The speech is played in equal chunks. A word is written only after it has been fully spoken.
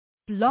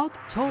Blog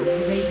Talk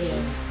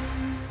Radio.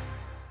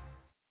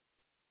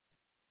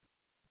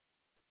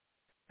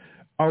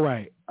 All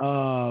right.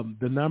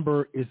 The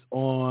number is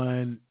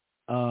on.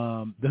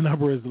 The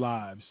number is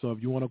live. So if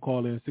you want to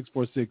call in,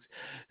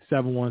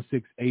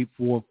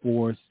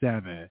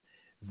 646-716-8447.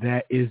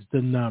 That is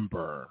the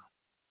number.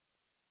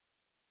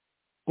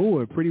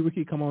 Oh, Pretty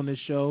Ricky come on this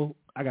show.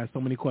 I got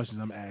so many questions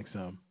I'm going to ask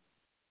him.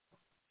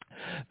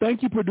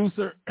 Thank you,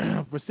 producer,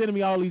 for sending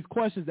me all these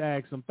questions to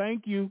ask him.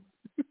 Thank you.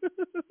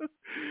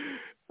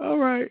 All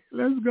right,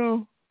 let's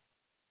go.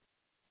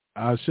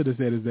 I should have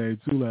said his name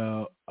too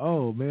loud.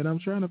 Oh, man, I'm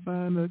trying to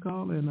find the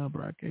call-in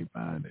number. I can't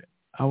find it.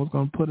 I was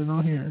going to put it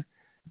on here.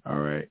 All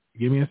right,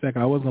 give me a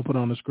second. I was going to put it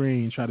on the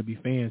screen, try to be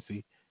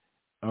fancy.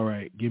 All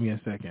right, give me a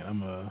second.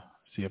 I'm going to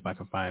see if I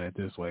can find it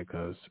this way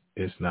because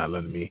it's not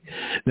letting me.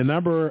 The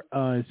number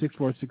is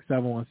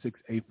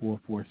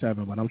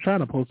 646-716-8447, but I'm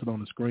trying to post it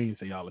on the screen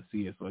so y'all will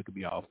see it so it could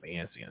be all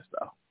fancy and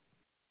stuff.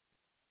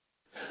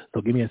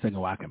 So give me a second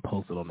while I can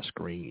post it on the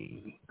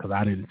screen because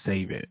I didn't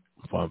save it,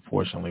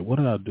 unfortunately. What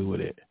did I do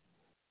with it?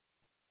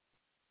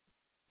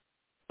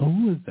 Oh,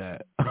 who is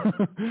that?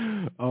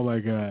 Oh, my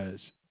gosh.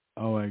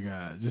 Oh, my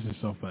God. This is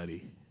so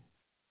funny.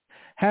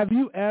 Have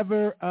you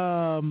ever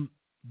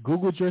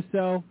Googled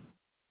yourself?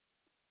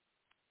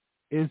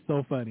 It's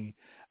so funny.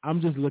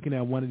 I'm just looking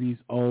at one of these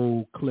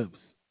old clips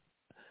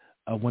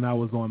of when I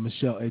was on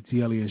Michelle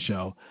Etiellia's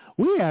show.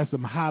 We had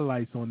some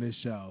highlights on this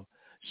show.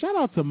 Shout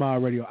out to My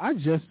Radio. I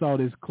just saw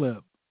this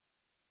clip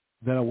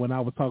that when I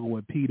was talking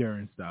with Peter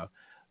and stuff.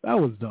 That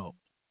was dope.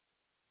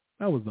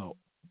 That was dope.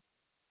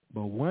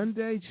 But one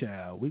day,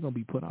 child, we're going to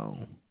be put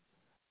on.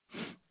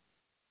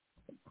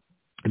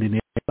 And then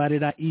everybody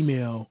that I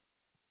email,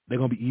 they're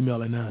going to be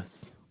emailing us.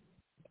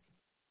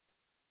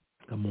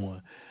 Come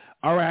on.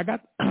 All right, I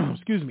got,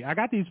 excuse me, I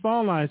got these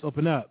phone lines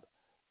open up.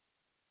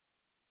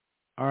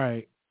 All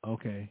right,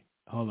 okay,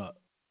 hold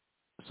up.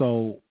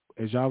 So,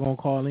 is y'all going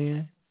to call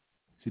in?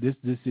 See, this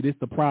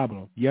the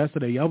problem.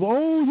 Yesterday, you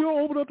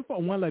opened up the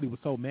phone. One lady was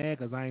so mad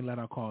because I ain't let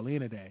her call in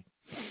today.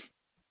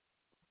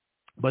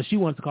 But she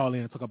wants to call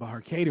in and talk about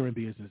her catering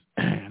business.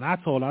 And I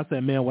told her, I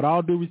said, man, with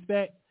all due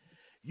respect,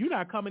 you're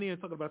not coming in and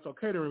talking about your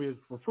catering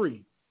business for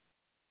free.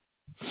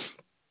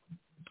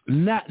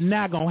 Not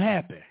going to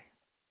happen.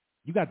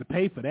 You got to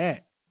pay for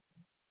that.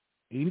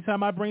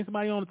 Anytime I bring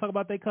somebody on to talk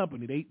about their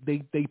company,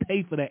 they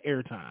pay for that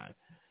airtime.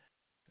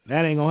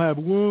 That ain't gonna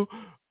happen. Well,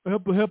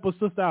 help a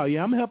sister out.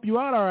 Yeah, I'm gonna help you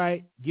out. All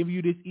right, give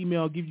you this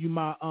email, give you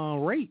my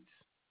rates.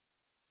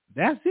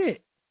 That's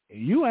it.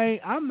 You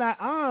ain't. I'm not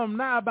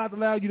about to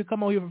allow you to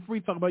come on here for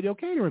free talk about your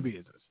catering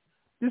business.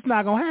 It's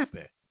not gonna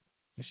happen.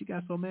 And she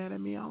got so mad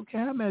at me. I don't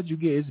care how mad you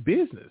get. It's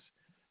business.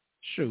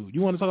 Shoot,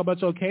 you want to talk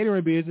about your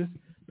catering business?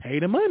 Pay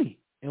the money,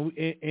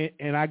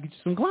 and I get you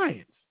some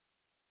clients.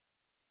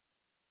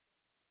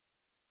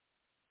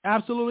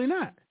 Absolutely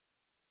not.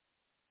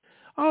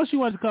 Oh, she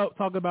wants to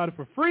talk about it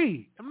for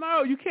free.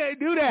 No, you can't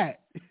do that.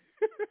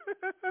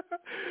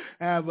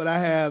 But I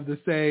have to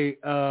say,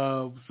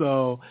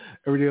 so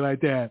everything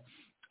like that.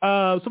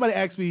 Somebody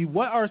asked me,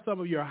 what are some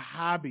of your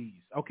hobbies?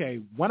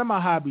 Okay, one of my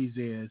hobbies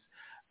is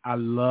I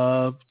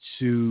love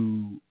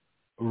to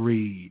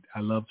read.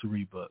 I love to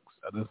read books.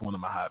 That's one of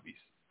my hobbies.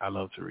 I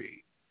love to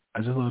read. I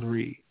just love to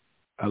read.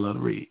 I love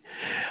to read.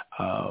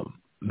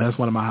 That's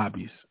one of my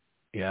hobbies.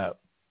 Yeah.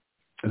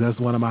 That's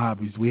one of my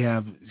hobbies. We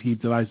have to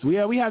keep the lights. We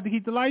have to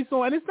keep the lights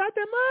on, and it's not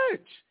that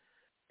much.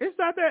 It's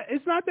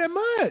not that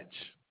much.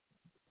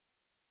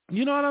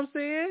 You know what I'm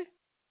saying?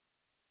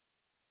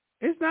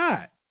 It's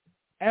not.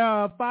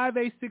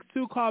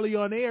 5862 caller, you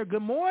on air.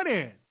 Good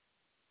morning.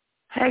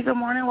 Hey, good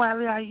morning,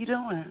 Wiley. How you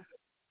doing?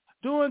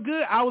 Doing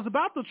good. I was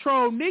about to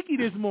troll Nikki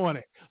this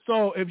morning.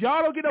 So if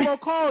y'all don't get no more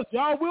calls,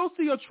 y'all will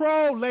see a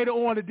troll later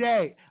on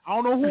today. I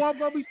don't know who I'm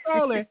going to be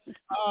trolling.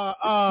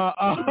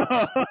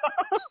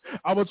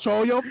 I'm going to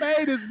troll your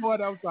fade this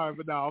morning. I'm sorry,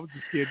 but no, I'm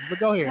just kidding. But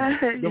go ahead.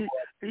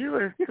 You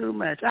was too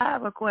much. I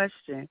have a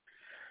question.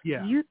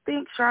 Yeah. You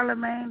think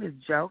Charlamagne is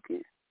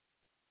joking?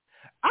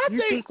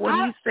 You think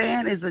what he's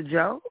saying is a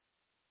joke?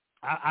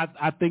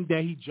 I think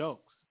that he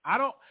jokes.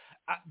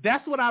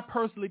 That's what I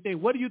personally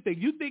think. What do you think?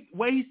 You think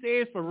what he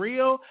says for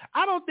real?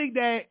 I don't think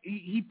that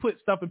he puts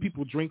stuff in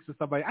people's drinks and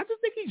stuff like that. I just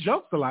think he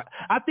jokes a lot.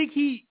 I think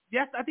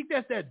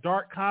that's that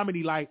dark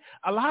comedy. Like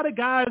a lot of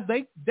guys,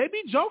 they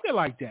be joking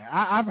like that.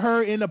 I've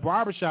heard in the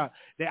barbershop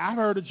I've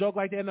heard a joke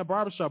like that in the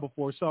barbershop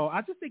before. So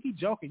I just think he's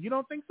joking. You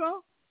don't think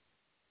so?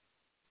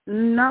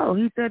 No,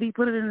 he said he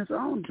put it in his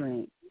own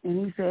drink,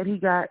 and he said he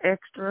got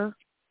extra,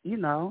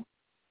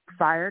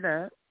 fired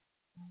up.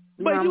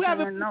 But you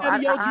haven't put that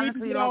in your drink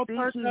to get all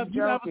turned turned up.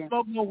 You never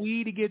smoked no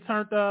weed to get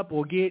turned up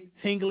or get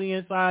tingly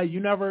inside. You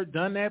never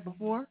done that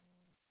before?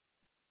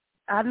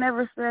 I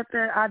never said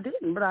that I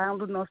didn't, but I don't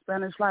do no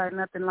Spanish fly or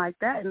nothing like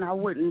that, and I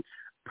wouldn't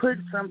put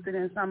something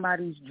in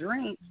somebody's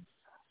drink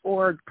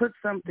or put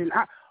something.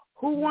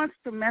 Who wants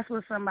to mess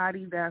with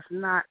somebody that's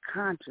not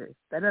conscious?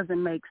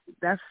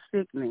 That's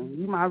sickening.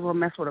 You might as well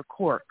mess with a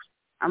corpse.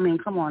 I mean,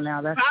 come on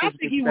now. That's I just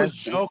think he was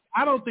disgusting. joking.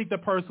 I don't think the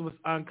person was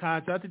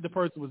unconscious. I think the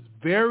person was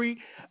very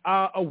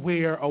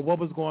aware of what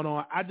was going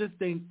on. I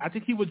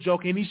think he was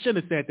joking. He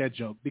shouldn't have said that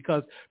joke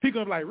because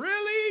people are like,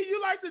 really? You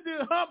like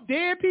to hump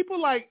dead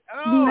people? Like,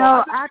 oh.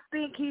 No, I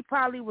think he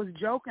probably was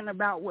joking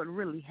about what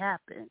really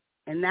happened.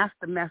 And that's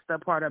the messed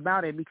up part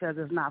about it because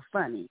it's not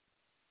funny.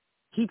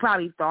 He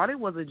probably thought it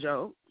was a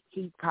joke.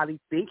 He probably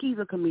think he's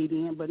a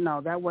comedian, but no,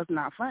 that was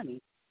not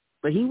funny.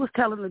 But he was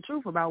telling the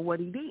truth about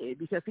what he did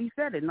because he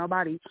said it.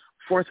 Nobody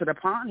forced it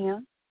upon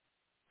him.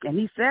 And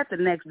he said the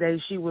next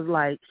day, she was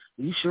like,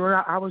 you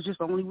sure I was just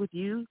only with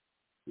you?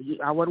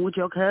 I wasn't with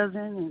your cousin?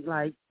 And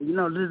like,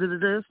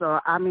 So,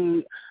 I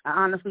mean, I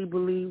honestly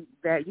believe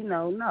that,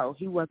 no,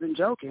 he wasn't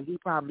joking. He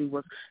probably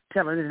was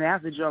telling it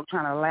as a joke,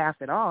 trying to laugh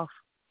it off.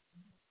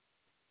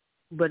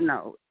 But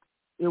no,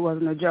 it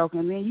wasn't a joke.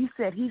 And then you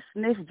said he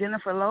sniffed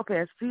Jennifer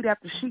Lopez's feet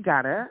after she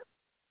got up.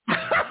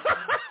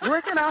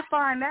 Where can I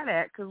find that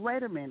at? Because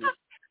wait a minute.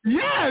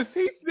 Yes,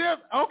 he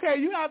sniffed. Okay,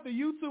 you have the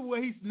YouTube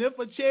where he sniffed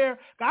a chair.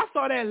 I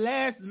saw that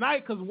last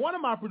night because one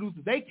of my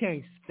producers, they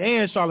can't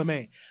stand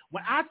Charlamagne.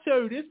 When I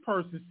tell you this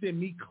person sent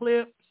me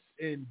clips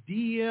and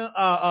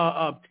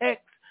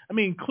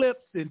clips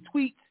and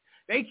tweets,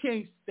 they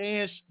can't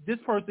stand. This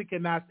person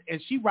cannot,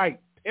 and she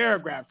writes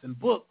paragraphs and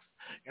books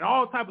and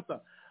all type of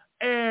stuff.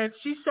 And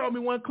she showed me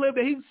one clip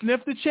that he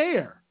sniffed a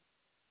chair.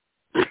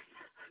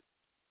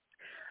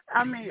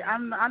 I mean,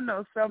 I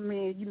know some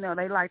men,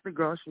 they like the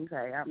groceries.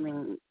 Hey, I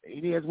mean,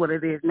 it is what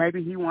it is.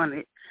 Maybe he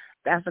wanted,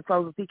 that's the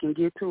closest he can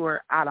get to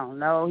her. I don't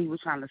know. He was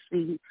trying to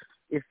see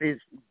if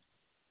it's,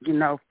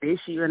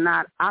 fishy or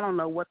not. I don't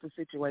know what the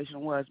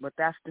situation was, but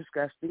that's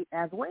disgusting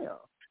as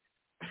well.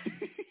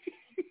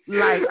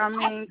 Like, I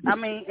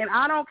mean, and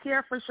I don't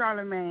care for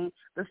Charlamagne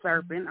the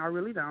Serpent. I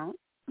really don't.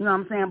 You know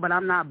what I'm saying? But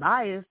I'm not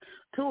biased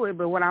to it.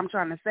 But what I'm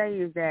trying to say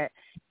is that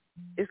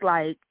it's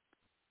like,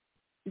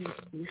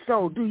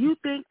 so do you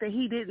think that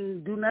he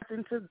didn't do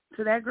nothing to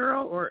that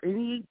girl or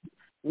any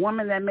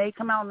woman that may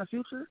come out in the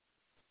future?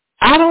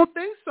 I don't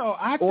think so.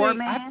 I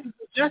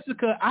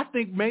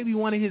think maybe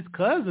one of his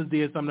cousins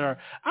did something to her.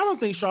 I don't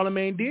think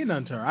Charlamagne did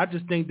nothing to her. I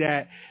just think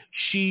that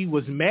she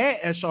was mad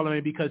at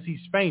Charlamagne because he's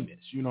famous.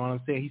 You know what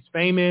I'm saying? He's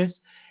famous,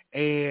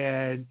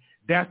 and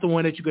that's the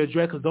one that you could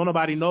address because don't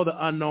nobody know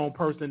the unknown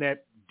person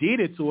that did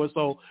it to her,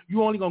 so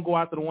you only going to go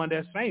after the one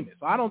that's famous.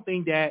 So I don't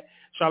think that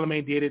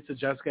Charlamagne did it to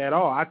Jessica at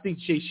all. I think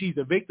she's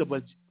a victim,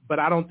 but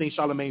I don't think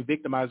Charlamagne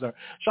victimized her.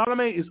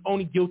 Charlamagne is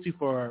only guilty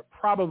for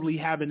probably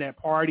having that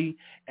party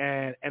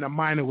and a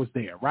minor was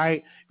there,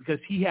 right?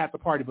 Because he had the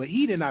party, but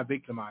he did not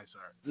victimize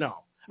her. No.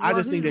 I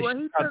just think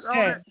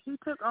that he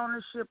took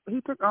ownership.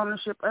 He took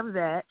ownership of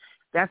that.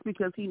 That's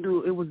because he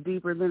knew it was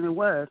deeper than it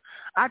was.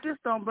 I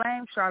just don't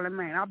blame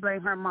Charlamagne. I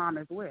blame her mom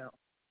as well.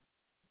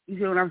 You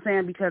see what I'm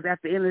saying? Because at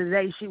the end of the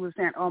day, she was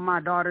saying, oh, my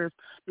daughter's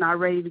not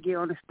ready to get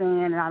on the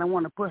stand, and I don't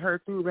want to put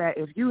her through that.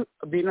 If you've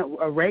been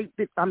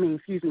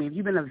if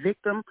you've been a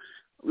victim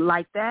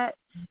like that,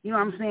 you know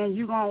what I'm saying,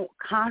 you're going to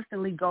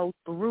constantly go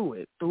through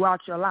it throughout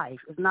your life.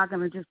 It's not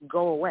going to just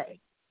go away.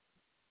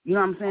 You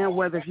know what I'm saying?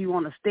 Whether if you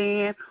on a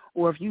stand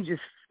or if you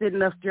just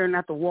sitting up staring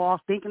at the wall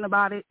thinking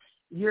about it,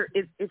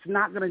 it's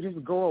not going to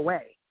just go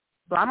away.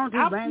 So I don't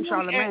just blame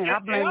Charlamagne. I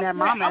blame that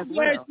mama as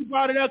well. I'm glad you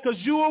brought it up because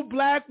you're a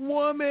black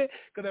woman.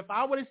 Because if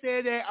I would have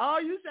said that, oh,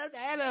 you said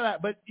that,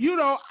 but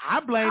I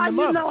blame the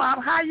mother.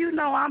 How you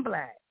know I'm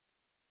black?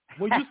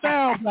 Well, you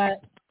sound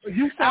black.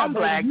 I'm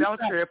black.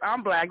 Don't trip.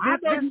 I'm black.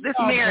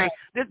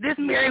 This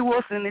Mary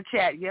Wilson in the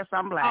chat. Yes,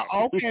 I'm black.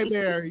 Okay,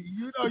 Mary.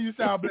 You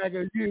sound black.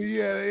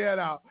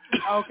 Yeah.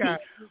 Okay.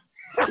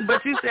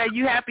 But you said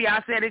you happy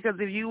I said it because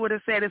if you would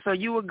have said it, so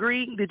you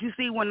agree? Did you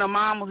see when the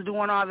mom was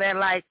doing all that,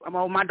 like,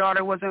 oh, my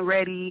daughter wasn't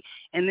ready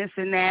and this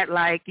and that,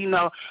 like,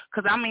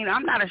 because, I mean,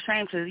 I'm not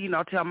ashamed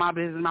to, tell my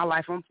business, my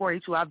life. I'm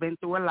 42. I've been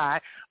through a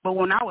lot. But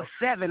when I was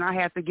 7, I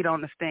had to get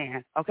on the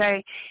stand,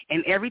 okay?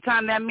 And every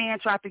time that man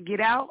tried to get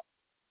out,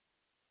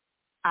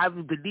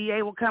 the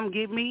DA would come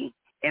get me,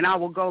 and I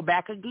will go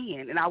back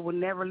again, and I will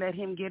never let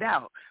him get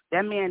out.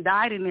 That man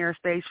died in there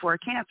stage 4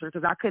 cancer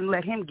because I couldn't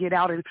let him get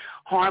out and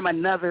harm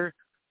another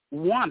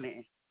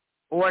woman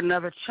or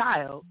another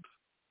child.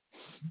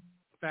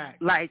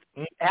 Fact. Like,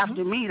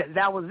 after me,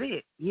 that was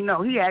it.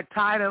 He had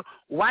tied a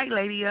white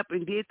lady up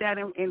and did that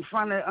in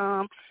front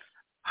of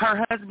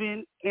her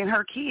husband and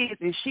her kids,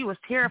 and she was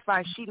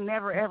terrified. She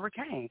never, ever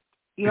came.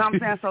 You know what I'm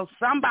saying? So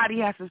somebody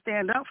has to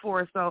stand up for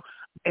her. So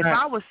if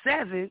I was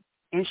 7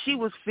 and she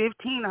was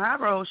 15 or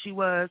however old she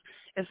was,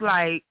 it's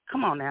like,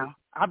 come on now.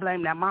 I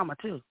blame that mama,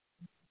 too.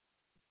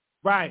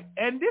 Right.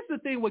 And this is the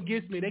thing what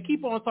gets me. They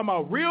keep on talking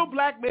about real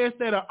black man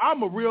instead of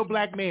I'm a real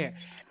black man.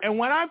 And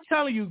when I'm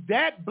telling you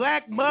that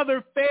black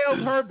mother failed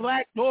her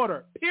black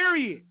daughter,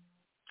 period.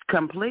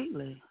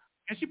 Completely.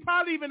 And she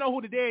probably even know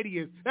who the daddy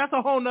is. That's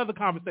a whole nother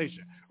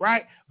conversation,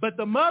 right? But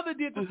the mother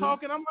did the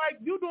talking. I'm like,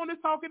 you doing this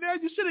talking there?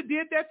 You should have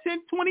did that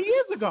 10, 20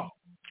 years ago.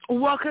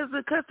 Well, because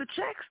the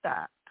check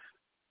stopped.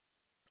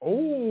 Oh,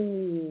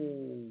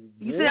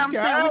 you see what I'm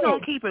saying? We're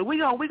gonna keep it. We're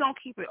gonna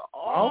keep it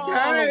all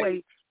the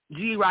way.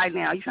 G right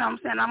now. You know what I'm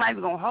saying? I'm not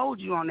even going to hold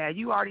you on that.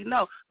 You already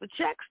know. The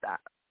check stop.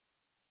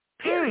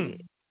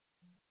 Period.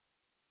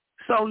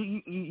 So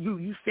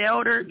you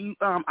failed her. You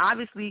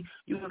obviously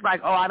you was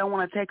like, oh, I don't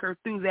want to take her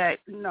through that.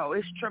 No,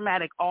 it's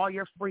traumatic all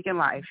your freaking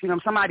life. You know,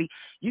 somebody,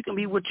 you can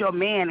be with your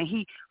man and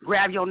he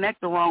grab your neck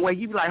the wrong way.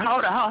 You be like,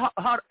 hold up,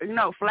 you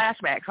know,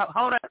 flashbacks.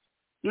 Hold up.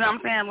 You know what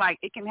I'm saying? Like,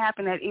 it can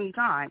happen at any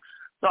time.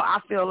 So I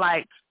feel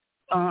like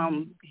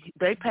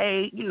they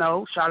paid, you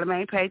know,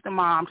 Charlamagne paid the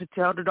mom to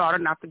tell the daughter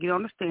not to get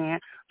on the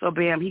stand. So,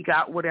 bam, he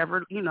got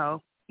whatever, you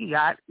know, he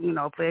got, you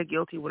know, pled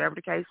guilty, whatever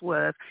the case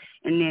was.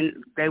 And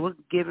then they was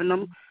giving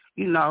them,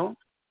 you know,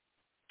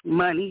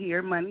 money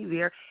here, money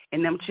there,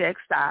 and them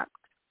checks stopped.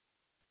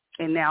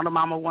 And now the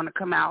mama want to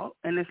come out,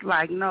 and it's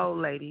like, no,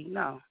 lady,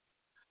 no.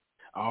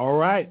 All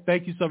right.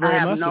 Thank you so very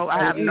much.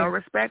 I have no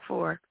respect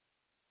for her.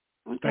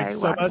 Okay,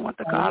 well, I just want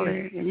to call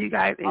in. And you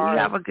guys, and you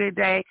have a good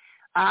day.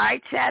 All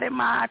right, chatting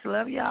much.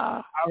 Love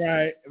y'all. All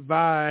right,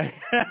 bye.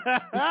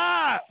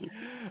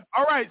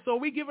 All right, so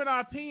we giving our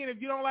opinion.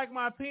 If you don't like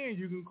my opinion,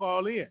 you can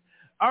call in.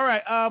 All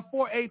right,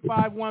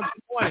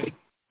 485-120.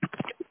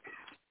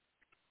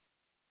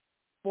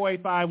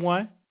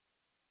 4851.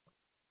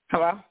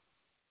 Hello?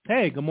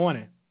 Hey, good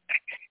morning.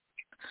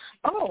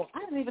 Oh,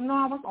 I didn't even know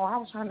I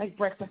was trying to make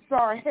breakfast.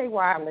 Sorry. Hey,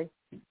 Wiley.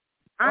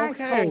 I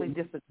totally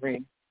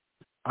disagree.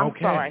 I'm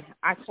sorry.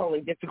 I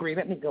totally disagree.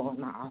 Let me go in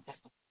my office.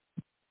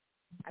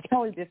 I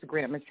totally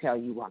disagree. I'm going to tell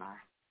you why.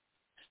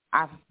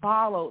 I've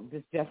followed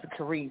this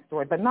Jessica Reed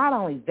story, but not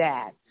only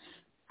that,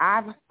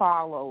 I've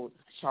followed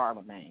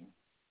Charlamagne.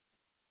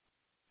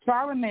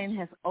 Charlamagne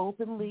has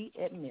openly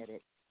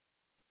admitted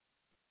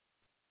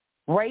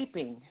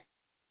raping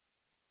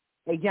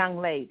a young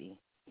lady.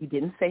 He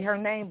didn't say her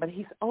name, but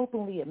he's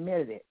openly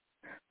admitted it,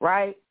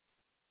 right?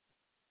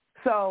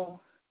 So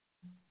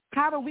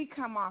how do we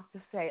come off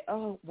to say,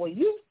 oh, well,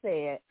 you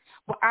said,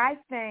 well, I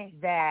think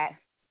that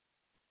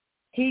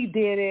he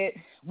did it.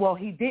 Well,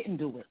 he didn't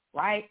do it,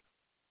 right?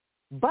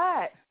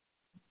 But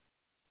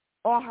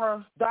on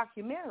her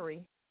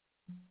documentary,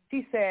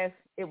 she says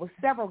it was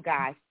several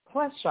guys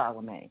plus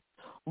Charlamagne.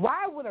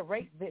 Why would a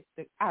rape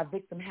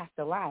victim have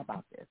to lie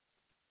about this?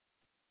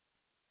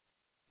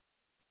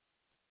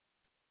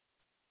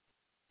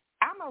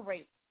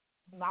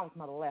 I was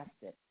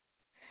molested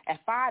at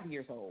 5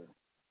 years old.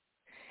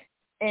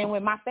 And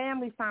when my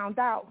family found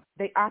out,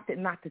 they opted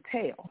not to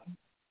tell.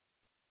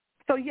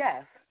 So,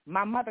 yes,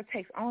 my mother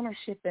takes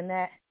ownership in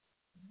that,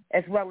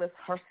 as well as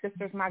her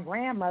sisters, my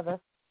grandmother.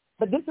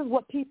 But this is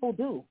what people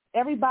do.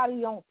 Everybody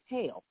don't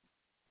tell,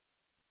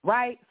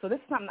 right? So this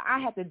is something I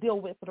have to deal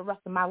with for the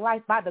rest of my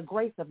life. By the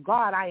grace of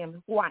God, I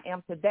am who I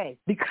am today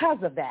because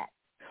of that.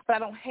 But I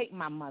don't hate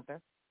my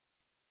mother.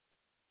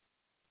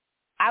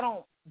 I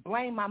don't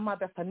blame my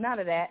mother for none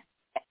of that.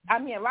 I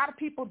mean, a lot of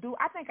people do.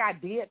 I think I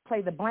did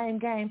play the blame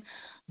game,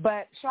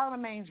 but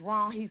Charlamagne's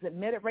wrong. He's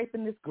admitted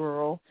raping this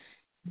girl.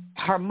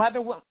 Her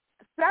mother,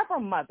 several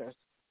mothers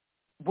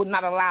would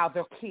not allow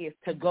their kids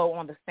to go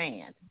on the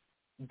stand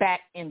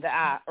back in the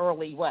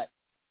early, what?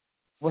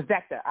 Was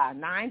that the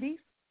 90s?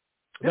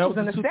 This was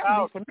in the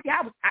 70s for me.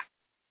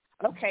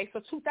 Okay,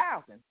 so 2000.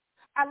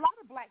 A lot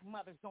of black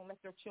mothers don't let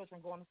their children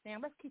go on the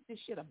stand. Let's keep this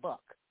shit a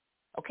buck.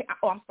 Okay,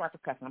 I'm sorry for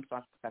cussing.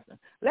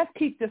 Let's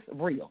keep this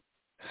real.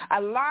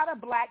 A lot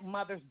of black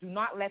mothers do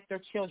not let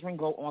their children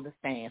go on the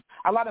stand.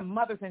 A lot of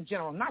mothers in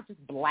general, not just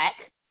black.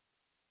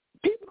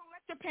 People don't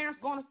let their parents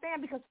go on the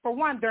stand because, for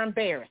one, they're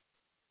embarrassed.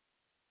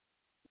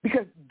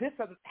 Because this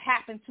has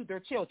happened to their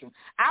children.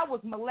 I was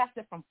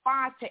molested from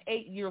 5 to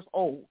 8 years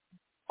old.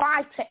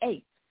 5 to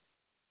 8.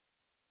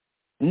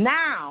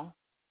 Now,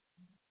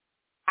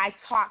 I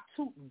talk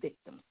to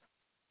victims.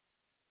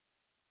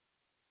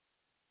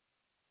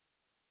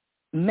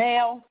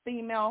 Male,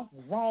 female,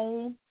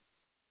 grown,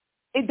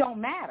 it don't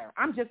matter.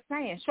 I'm just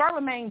saying,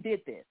 Charlamagne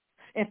did this.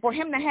 And for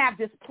him to have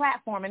this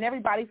platform and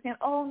everybody saying,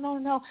 oh,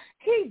 no,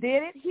 he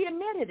did it. He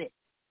admitted it.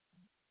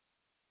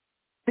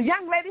 The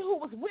young lady who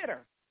was with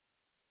her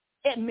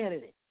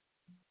admitted it.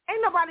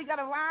 Ain't nobody got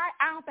to lie.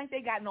 I don't think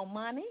they got no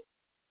money.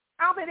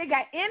 I don't think they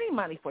got any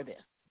money for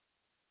this.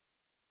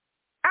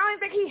 I don't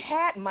think he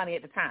had money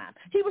at the time.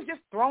 He was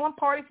just throwing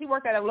parties. He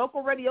worked at a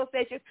local radio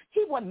station.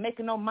 He wasn't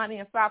making no money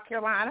in South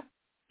Carolina.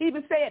 He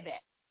even said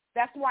that.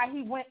 That's why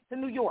he went to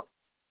New York.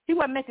 He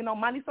wasn't making no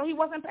money, so he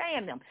wasn't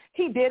paying them.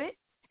 He did it,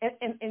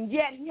 and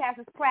yet he has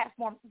his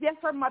platform. Yes,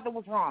 her mother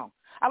was wrong.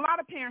 A lot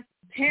of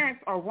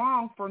parents are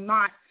wrong for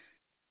not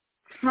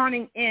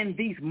turning in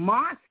these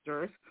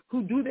monsters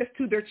who do this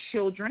to their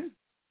children.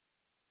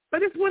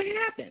 But it's what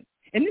happened.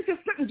 And this is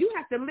something you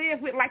have to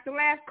live with, like the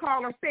last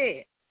caller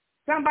said.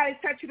 Somebody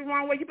touch you the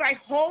wrong way, you be like,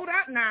 hold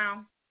up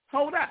now.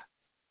 Hold up.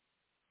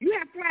 You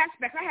have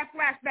flashbacks. I have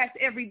flashbacks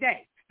every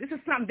day. This is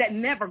something that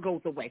never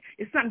goes away.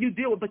 It's something you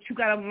deal with, but you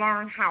got to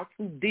learn how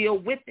to deal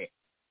with it.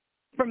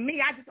 For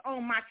me, I just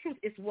own my truth.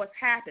 It's what's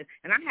happened,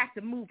 and I have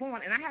to move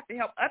on, and I have to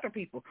help other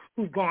people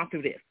who've gone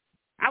through this.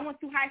 I went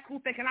through high school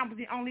thinking I was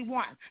the only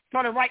one.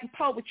 Started writing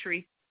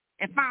poetry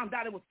and found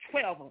out it was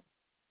 12 of us.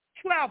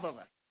 12 of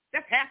us.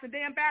 That's half the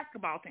damn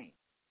basketball team.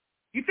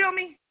 You feel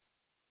me?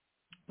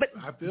 But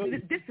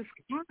this is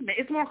common.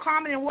 It's more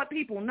common than what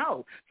people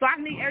know. So I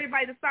need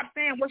everybody to stop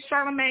saying what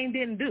Charlamagne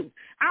didn't do.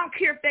 I don't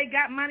care if they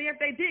got money or if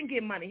they didn't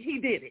get money. He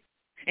did it.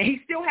 And he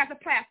still has a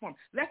platform.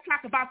 Let's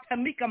talk about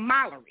Tamika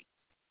Mallory.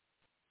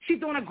 She's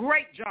doing a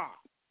great job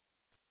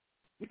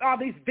with all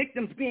these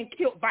victims being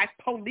killed by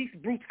police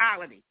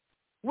brutality.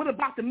 What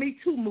about the Me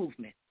Too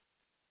movement?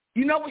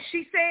 You know what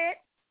she said?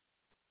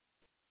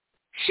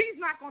 She's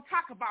not going to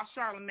talk about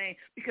Charlamagne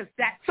because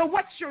so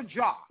what's your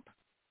job?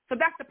 So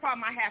that's the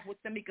problem I have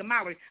with Tamika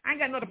Mallory. I ain't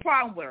got no other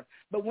problem with her.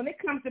 But when it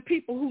comes to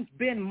people who's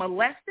been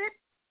molested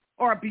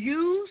or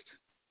abused,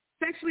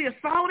 sexually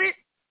assaulted,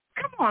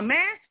 come on,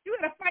 man. You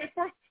got to fight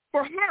for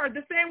her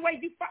the same way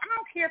you fight. I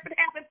don't care if it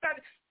happened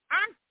 30.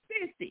 I'm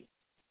 50.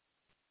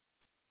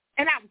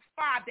 And I was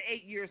 5 to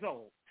 8 years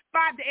old.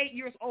 5 to 8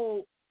 years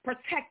old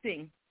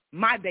protecting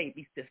my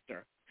baby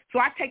sister. So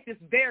I take this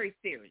very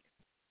serious.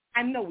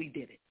 I know we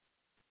did it.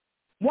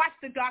 Watch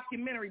the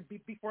documentary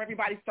before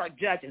everybody starts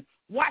judging.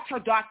 Watch her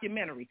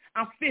documentary.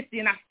 I'm 50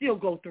 and I still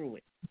go through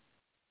it.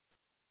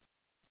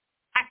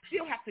 I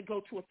still have to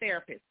go to a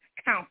therapist,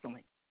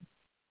 counseling.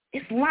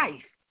 It's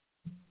life.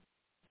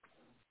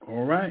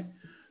 All right.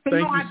 So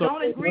no, I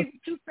don't agree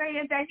with you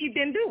saying that he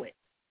didn't do it.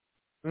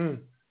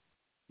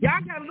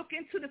 Y'all got to look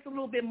into this a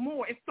little bit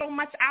more. It's so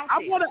much out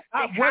there.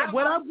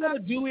 What I'm going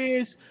to do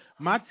is,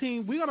 my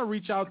team, we're going to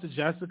reach out to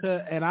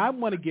Jessica, and I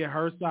want to get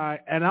her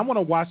side, and I want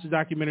to watch the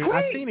documentary. Please.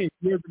 I've seen it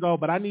years ago,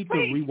 but I need to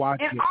rewatch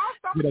it. And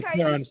also, I'm going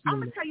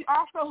to tell you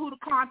also who to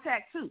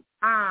contact, too.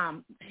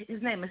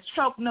 His name is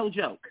Choke No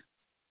Joke.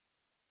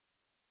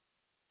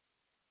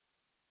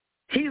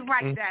 He's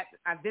like that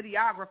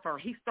videographer.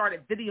 He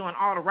started videoing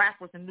all the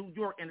rappers in New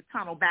York in the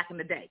tunnel back in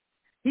the day.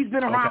 He's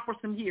been around for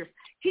some years.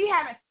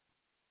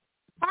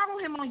 Follow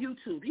him on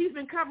YouTube. He's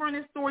been covering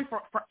this story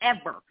for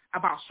forever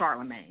about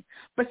Charlamagne.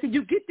 But see,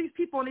 you get these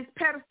people on these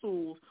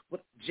pedestals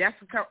with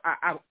Jessica,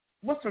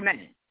 what's her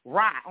name?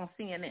 Rye on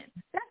CNN.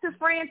 That's his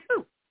friend,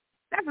 too.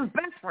 That's his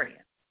best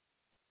friend.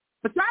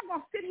 But y'all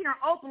going to sit here and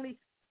openly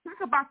talk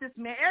about this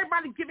man.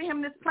 Everybody giving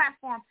him this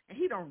platform, and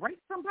he done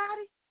raped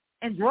somebody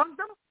and drugged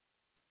them,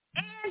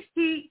 and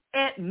he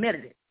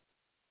admitted it.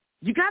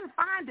 You got to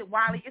find it,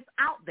 Wiley. It's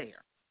out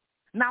there.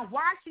 Now,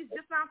 why she's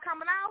just now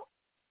coming out?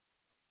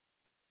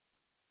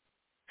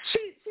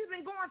 She's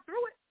been going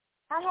through it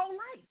her whole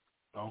life.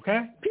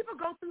 Okay. People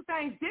go through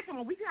things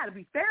different. We got to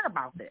be fair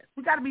about this.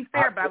 We got to be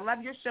fair. But I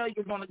love your show.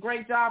 You're doing a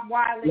great job,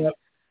 Wiley.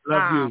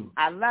 Love you.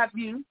 I love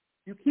you.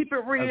 You keep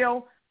it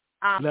real.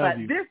 But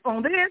you.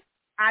 on this,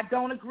 I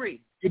don't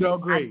agree. You don't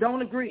agree. I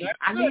don't agree.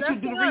 I need you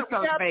to do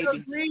research,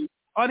 baby.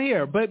 On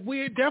here, but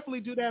we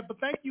definitely do that.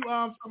 But thank you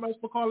so much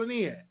for calling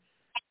in.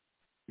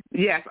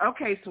 Yes.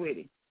 Okay,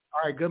 sweetie.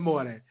 All right. Good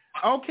morning.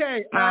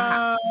 Okay. If you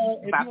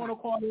want to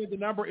call in, the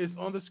number is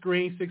on the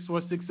screen,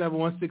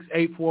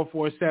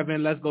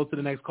 646-716-8447. Let's go to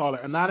the next caller.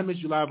 Anonymous,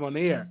 you live on the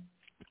air.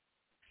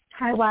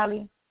 Hi,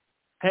 Wiley.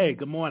 Hey,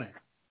 good morning.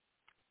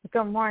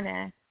 Good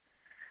morning.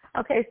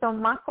 Okay, so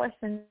my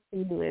question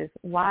to you is,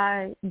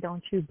 why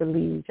don't you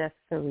believe Jessica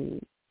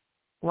Reed?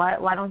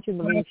 Why don't you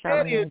believe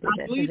Charlamagne did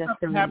that to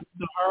Jessica Reed?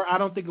 I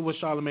don't think it was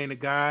Charlamagne the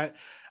God.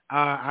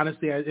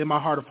 Honestly, in my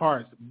heart of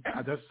hearts,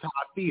 that's how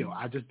I feel.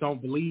 I just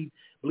don't believe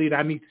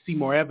I need to see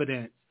more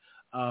evidence,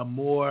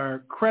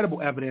 more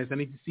credible evidence. I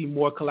need to see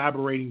more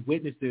collaborating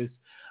witnesses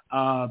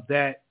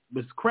that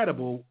was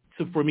credible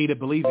for me to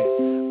believe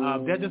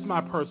it. That's just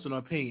my personal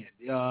opinion.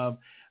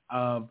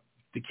 The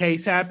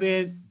case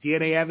happened,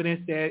 DNA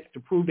evidence to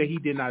prove that he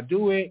did not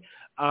do it.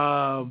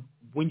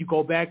 When you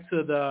go back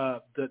to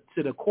the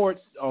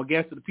courts, or I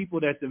guess to the people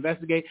that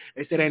investigate,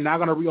 they said they're not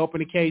going to reopen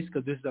the case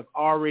because this is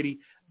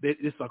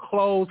a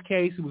closed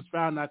case. He was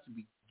found not to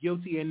be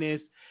guilty in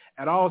this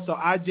at all. So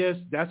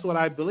that's what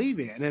I believe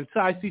in. And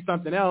until I see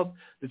something else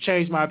to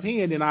change my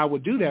opinion, then I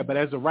would do that. But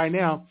as of right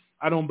now,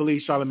 I don't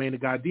believe Charlamagne the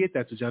God did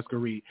that to Jessica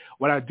Reed.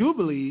 What I do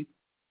believe,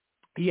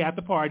 he at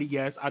the party,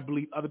 yes, I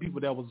believe other people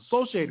that was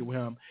associated with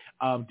him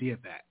did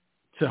that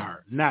to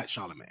her, not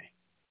Charlamagne.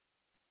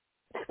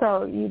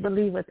 So you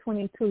believe a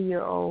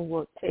 22-year-old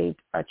will take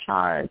a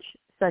charge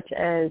such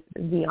as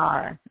the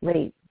R,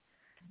 rape,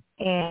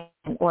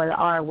 or the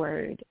R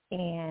word,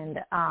 and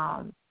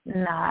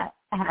not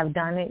have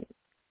done it?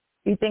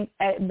 You think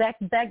back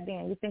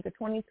then, you think a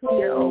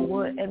 22-year-old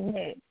would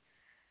admit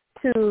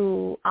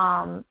to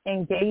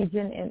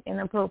engaging in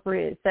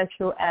inappropriate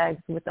sexual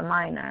acts with a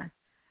minor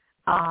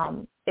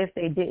if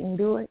they didn't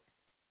do it?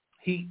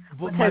 He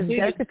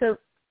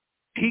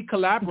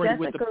collaborated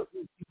with the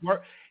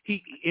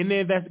in the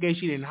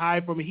investigation. He didn't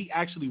hide from it. He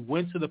actually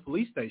went to the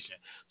police station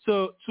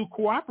to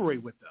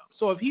cooperate with them.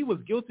 So if he was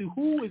guilty,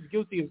 who is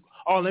guilty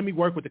of, let me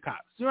work with the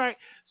cops, right?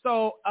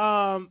 So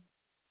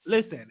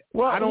listen.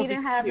 Well, he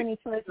didn't have any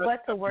choice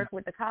but to work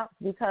with the cops,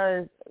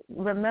 because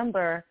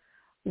remember,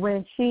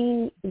 when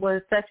she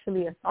was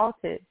sexually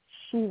assaulted,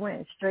 she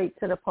went straight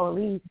to the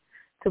police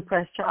to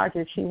press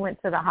charges. She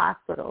went to the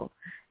hospital.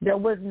 There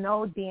was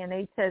no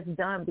DNA test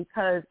done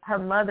because her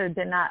mother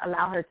did not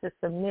allow her to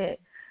submit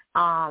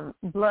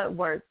blood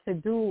work to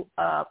do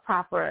a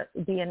proper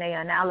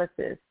DNA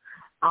analysis.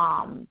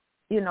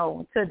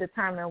 to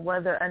determine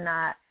whether or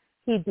not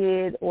he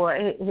did or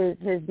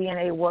his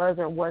DNA was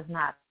or was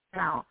not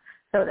found.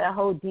 So that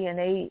whole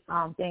DNA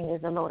thing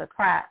is a load of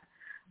crap.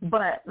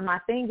 But my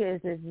thing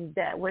is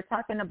that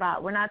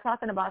we're not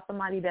talking about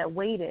somebody that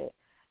waited,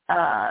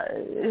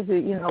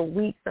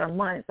 weeks or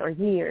months or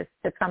years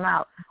to come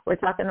out. We're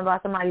talking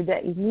about somebody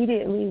that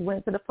immediately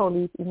went to the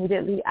police,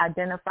 immediately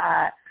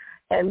identified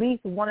at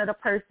least one of the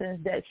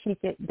persons that she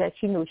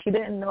knew. She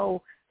didn't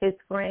know his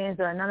friends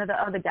or none of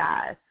the other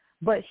guys,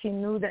 but she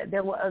knew that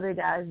there were other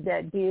guys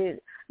that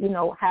did,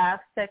 have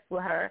sex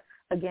with her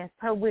against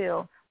her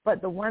will.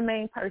 But the one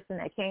main person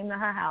that came to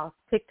her house,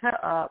 picked her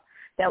up,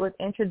 that was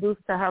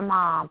introduced to her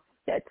mom,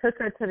 that took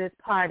her to this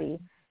party,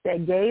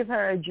 that gave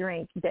her a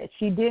drink that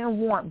she didn't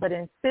want but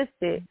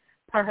insisted,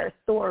 per her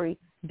story,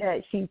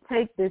 that she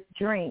take this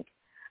drink.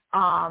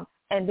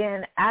 And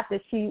then after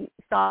she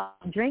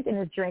started drinking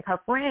this drink,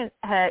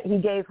 he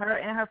gave her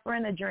and her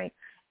friend a drink.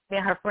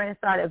 Then her friend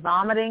started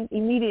vomiting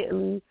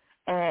immediately,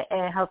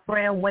 and her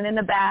friend went in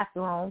the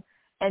bathroom.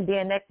 And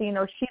then next thing you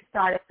know, she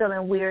started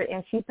feeling weird,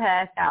 and she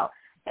passed out.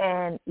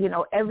 And,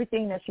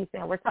 everything that she's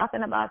saying, we're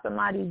talking about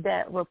somebody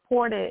that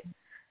reported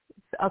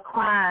a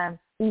crime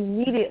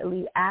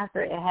immediately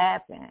after it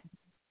happened.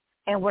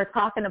 And we're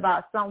talking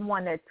about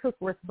someone that took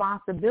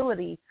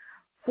responsibility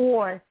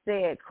for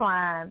said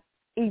crime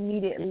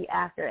immediately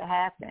after it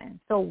happened.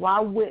 So why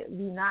would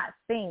we not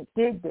think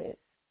did this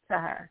to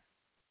her?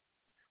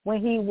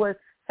 When he was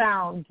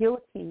found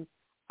guilty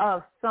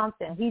of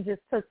something, he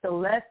just took the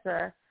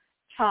lesser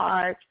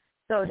charge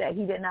so that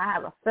he did not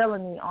have a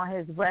felony on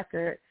his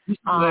record.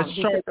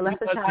 The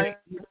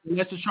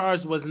lesser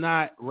charge was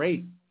not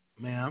rape,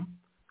 ma'am.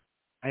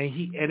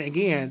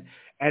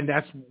 And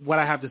that's what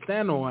I have to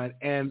stand on.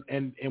 And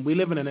we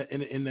live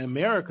in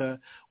America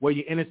where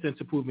you're innocent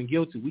until proven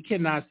guilty. We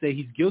cannot say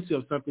he's guilty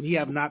of something he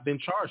have not been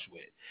charged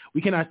with.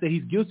 We cannot say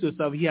he's guilty of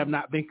something he have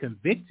not been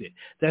convicted.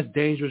 That's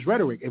dangerous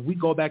rhetoric. If we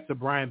go back to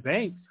Brian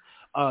Banks,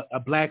 a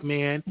black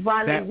man.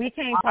 Wiley, we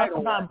can't talk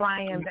about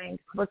Brian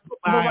Banks, but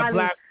by a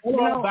black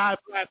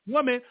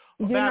woman.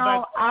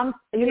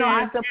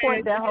 I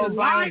support that whole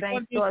Brian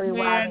Banks story,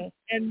 Wiley.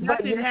 And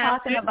but you're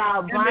talking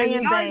about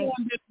Brian Banks.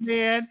 On this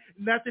man,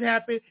 nothing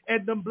happened,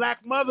 and the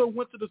black mother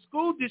went to the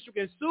school district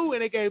and sued,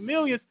 and they gave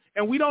millions.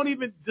 And we don't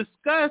even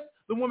discuss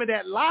the woman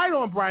that lied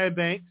on Brian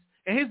Banks,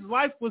 and his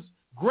life was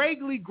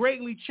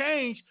greatly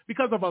changed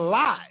because of a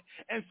lie.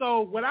 And so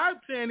what I'm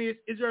saying is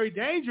it's very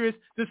dangerous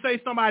to say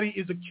somebody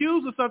is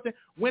accused of something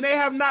when they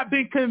have not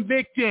been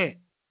convicted.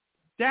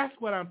 That's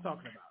what I'm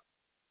talking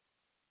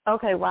about.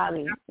 Okay,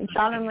 Wiley.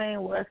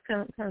 Charlamagne was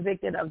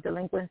convicted of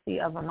delinquency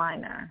of a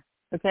minor.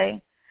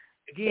 Okay?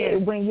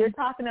 Again, when you're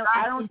talking about,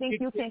 I don't think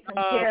you can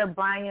compare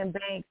Brian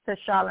Banks to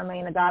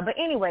Charlamagne the God. But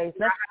anyways,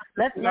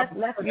 let's part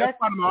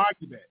of my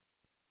argument.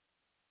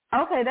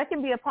 Okay, that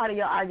can be a part of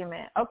your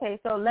argument. Okay,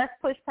 so let's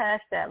push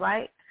past that,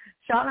 right?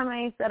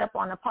 Charlamagne set up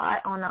on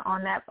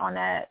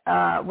that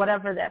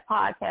whatever that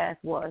podcast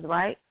was,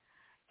 right?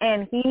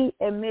 And he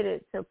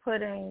admitted to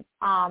putting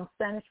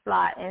Spanish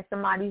fly in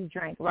somebody's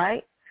drink,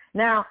 right?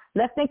 Now,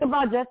 let's think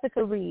about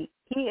Jessica Reed.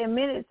 He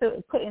admitted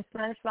to putting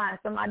Spanish fly in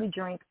somebody's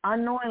drink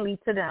unknowingly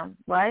to them,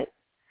 right?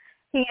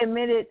 He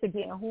admitted to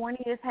getting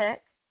horny as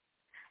heck,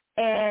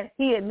 and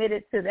he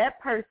admitted to that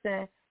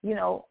person,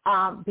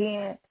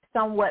 being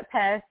somewhat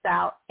passed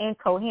out,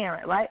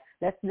 incoherent, right?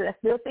 Let's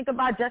still think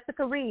about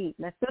Jessica Reed.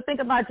 Let's still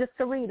think about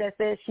Jessica Reed that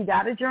says she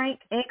got a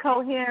drink,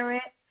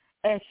 incoherent,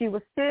 and she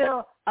was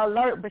still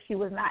alert, but she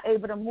was not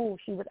able to move.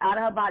 She was out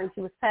of her body.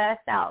 She was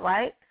passed out,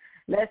 right?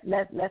 Let's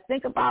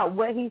think about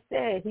what he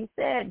said. He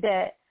said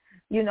that,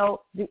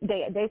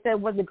 they said,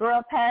 was the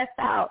girl passed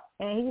out?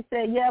 And he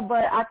said, yeah,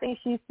 but I think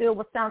she still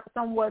was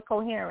somewhat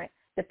coherent.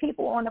 The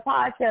people on the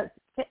podcast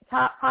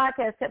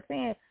kept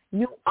saying,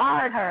 you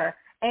R'd her.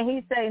 And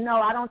he said,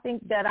 no, I don't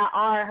think that I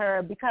R'd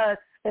her because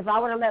if I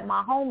would have let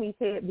my homies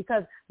hit,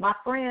 because my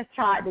friends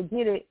tried to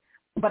get it,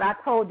 but I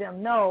told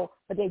them no,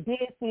 but they did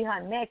see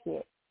her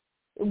naked.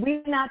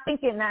 We're not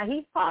thinking now.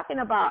 He's talking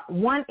about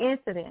one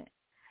incident,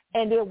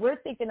 and then we're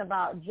thinking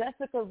about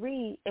Jessica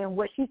Reed and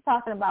what she's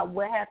talking about,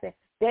 what happened.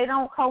 They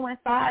don't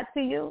coincide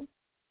to you?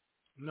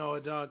 No,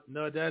 it don't.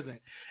 No, it doesn't.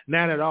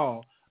 Not at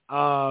all.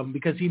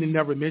 Because he didn't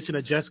never mention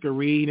a Jessica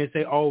Reed and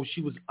say, oh,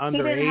 she was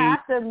underage. He didn't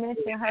have to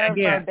mention her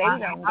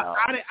verbatim, though.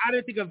 I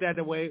didn't think of that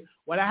the way.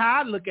 How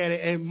I look at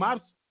it, and my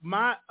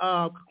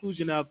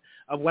conclusion of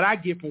what I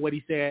get from what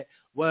he said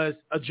was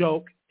a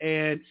joke,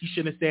 and he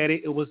shouldn't have said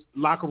it. It was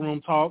locker room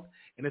talk,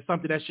 and it's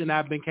something that should not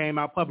have been came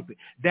out publicly.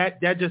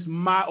 That's just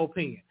my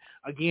opinion.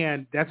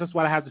 Again, that's just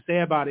what I have to say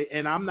about it.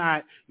 And I'm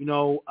not,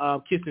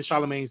 kissing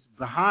Charlamagne's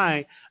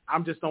behind. I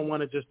just don't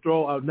want to just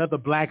throw another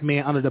black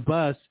man under the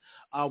bus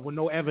with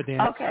no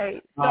evidence.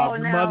 Okay, so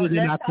now mother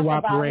did not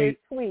cooperate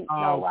with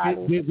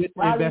the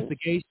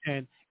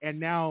investigation, and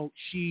now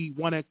she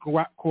want to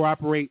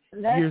cooperate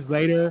years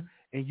later.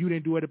 and you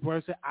didn't do it in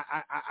person,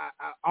 I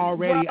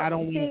already I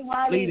don't see,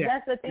 believe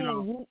that. That's the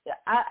thing.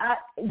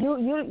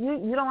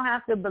 You don't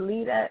have to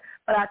believe that,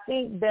 but I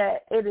think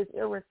that it is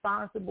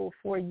irresponsible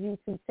for you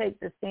to take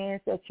the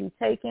stance that you've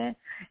taken,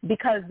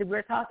 because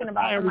we're talking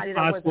about somebody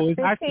that was a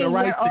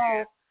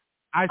 15-year-old.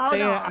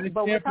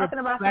 But we're talking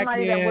about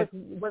somebody that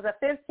was a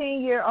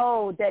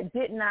 15-year-old that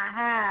did not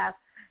have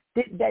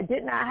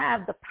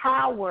the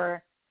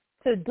power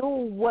to do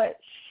what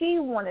she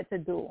wanted to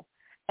do.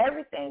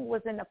 Everything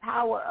was in the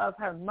power of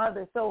her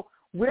mother. So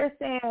we're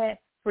saying,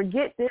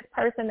 forget this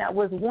person that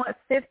was once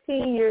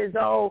 15 years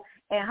old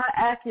and her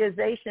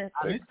accusations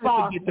is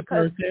false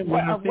because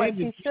of what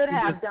she should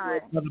have done.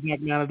 Another black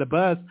man out of the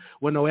bus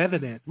with no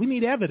evidence. We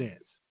need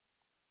evidence.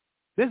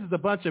 This is a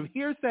bunch of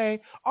hearsay.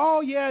 Oh,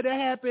 yeah, that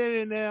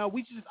happened, and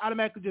we just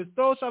automatically just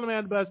throw Charlamagne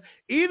on the bus,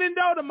 even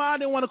though the mom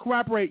didn't want to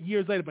cooperate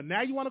years later. But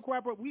now you want to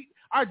cooperate?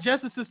 Our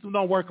justice system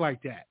don't work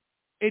like that.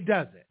 It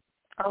doesn't.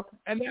 Okay.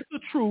 And that's the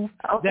truth.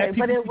 Okay,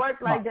 but it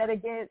worked like that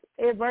against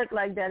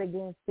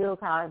Bill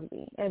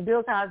Cosby, and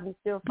Bill Cosby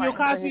still fighting.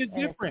 Bill Cosby is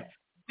different.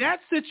 That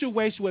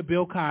situation with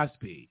Bill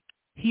Cosby,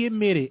 he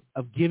admitted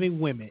of giving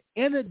women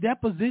in a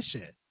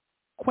deposition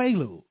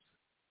Quaaludes.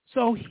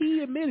 So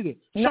he admitted it.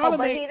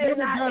 Charlamagne never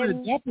done a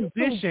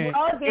deposition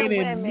and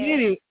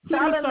admitted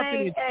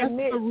Charlamagne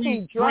admitted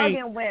to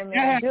drugging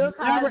women. Bill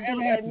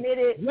Cosby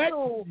admitted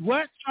to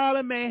what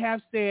Charlamagne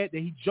have said, that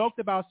he joked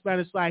about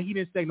Spanish Fly. He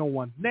didn't say no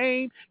one's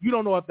name. You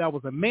don't know if that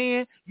was a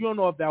man. You don't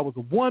know if that was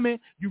a woman.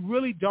 You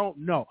really don't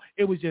know.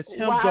 It was just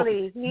him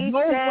joking. He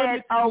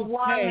said a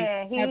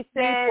woman. He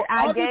said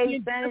I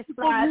gave Spanish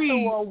Fly to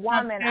a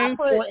woman. I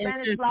put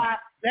Spanish Fly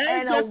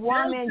and a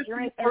woman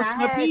drink, and I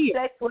had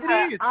sex with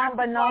her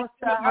unbeknownst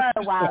to her,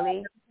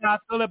 Wiley. How I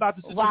feel about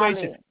the situation.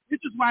 Wiley. This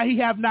is why he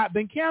have not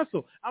been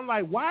canceled. I'm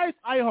like, why is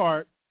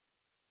iHeart?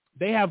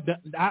 They have done,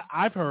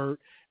 I've heard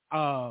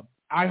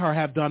iHeart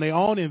have done their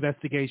own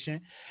investigation,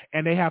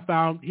 and they have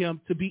found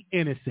him to be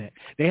innocent.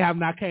 They have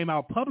not came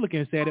out public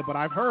and said it, but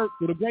I've heard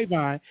through the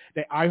grapevine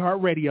that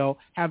iHeartRadio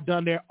have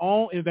done their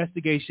own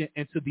investigation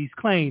into these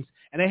claims,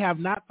 and they have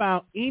not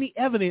found any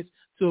evidence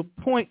to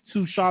point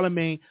to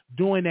Charlamagne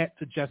doing that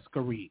to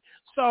Jessica Reed.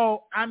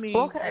 So, I mean...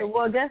 Okay,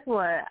 well, guess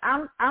what?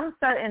 I'm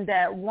certain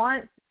that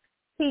once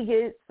he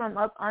gets from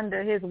up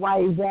under his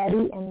white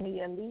daddy and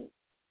the elite,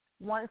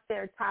 once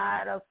they're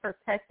tired of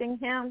protecting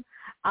him,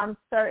 I'm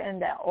certain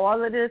that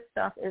all of this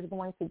stuff is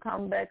going to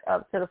come back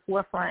up to the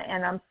forefront,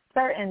 and I'm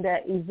certain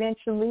that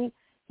eventually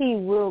he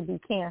will be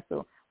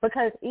canceled.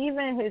 Because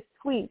even his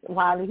tweets,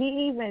 Wiley,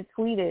 he even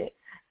tweeted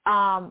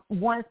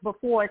once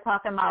before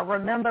talking about,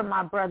 remember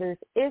my brothers,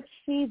 if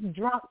she's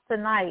drunk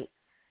tonight,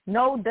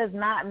 no does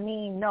not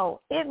mean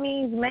no. It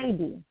means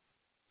maybe.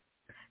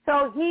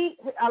 So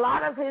a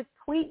lot of his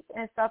tweets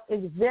and stuff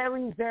is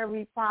very,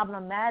 very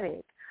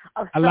problematic.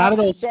 A lot of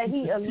those that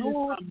he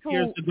alludes to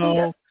years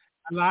ago.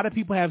 A lot of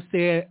people have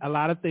said a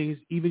lot of things.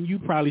 Even you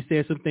probably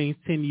said some things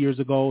 10 years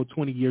ago,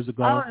 20 years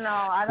ago. Oh no,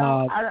 I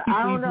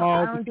don't know.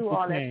 I don't do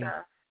all that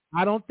stuff.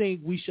 I don't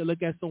think we should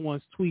look at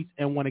someone's tweets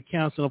and want to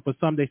cancel them for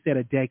something they said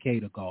a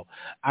decade ago.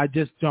 I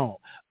just don't.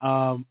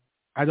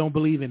 I don't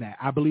believe in that.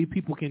 I believe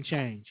people can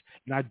change.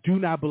 And I do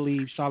not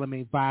believe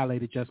Charlamagne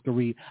violated Jessica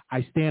Reed.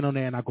 I stand on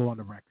that and I go on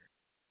the record.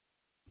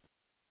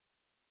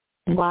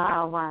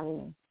 Wow,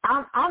 Wiley.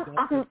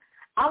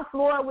 I'm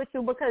floored with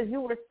you because you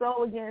were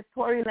so against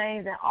Tory Lanez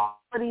and all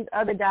of these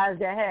other guys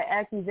that had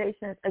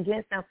accusations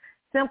against them,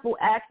 simple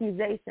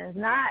accusations,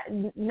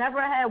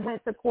 never had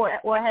went to court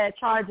or had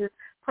charges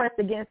pressed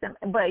against them.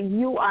 But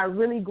you are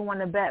really going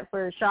to bat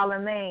for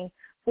Charlamagne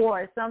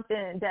for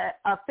something that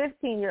a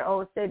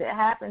 15-year-old said that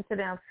happened to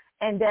them,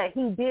 and that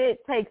he did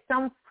take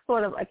some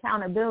sort of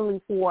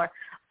accountability for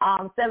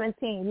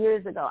 17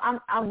 years ago.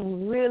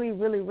 I'm really,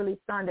 really, really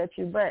stunned at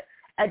you. But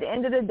at the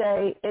end of the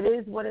day, it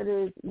is what it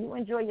is. You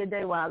enjoy your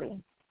day,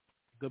 Wiley.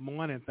 Good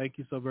morning. Thank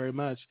you so very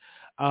much.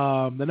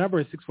 The number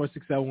is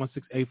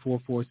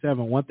 646-716-8447.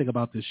 One thing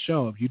about this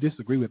show, if you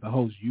disagree with the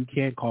host, you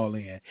can call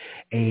in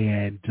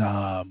and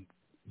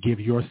give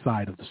your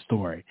side of the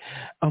story.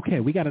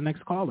 Okay, we got a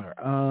next caller.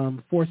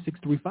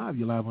 4635,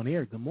 you're live on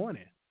air. Good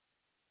morning.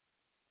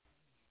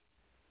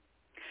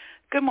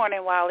 Good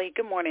morning, Wiley.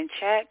 Good morning,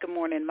 chat. Good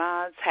morning,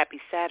 mods. Happy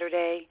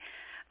Saturday.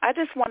 I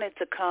just wanted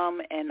to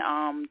come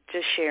and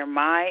just share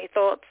my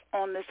thoughts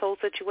on this whole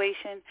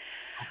situation.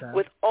 Okay.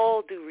 With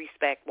all due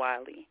respect,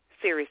 Wiley,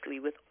 seriously,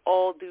 with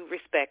all due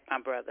respect,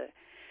 my brother,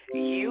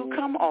 you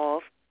come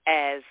off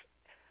as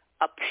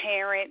a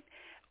parent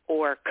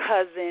or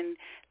cousin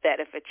that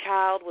if a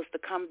child was to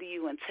come to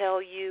you and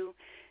tell you,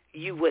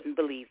 you wouldn't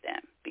believe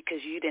them because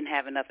you didn't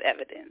have enough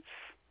evidence.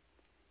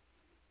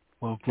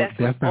 Well, that's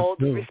with all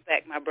due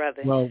respect, my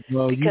brother. Well,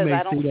 because you may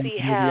I don't see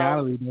how.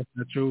 Reality, that's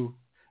not true.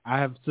 I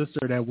have a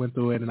sister that went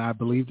through it, and I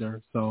believed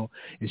her. So,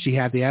 and she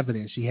had the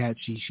evidence. She had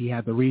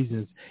the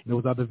reasons. There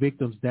was other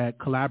victims that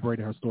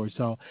collaborated her story.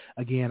 So,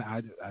 again,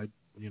 I that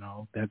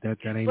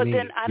ain't but me. But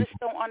then I just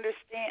don't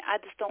understand. I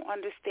just don't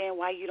understand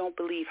why you don't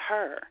believe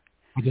her.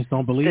 I just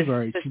don't believe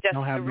her. She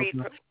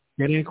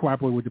They didn't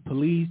cooperate with the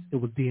police. It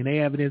was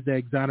DNA evidence that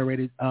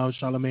exonerated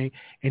Charlamagne,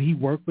 and he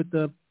worked with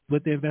the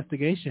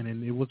investigation,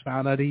 and it was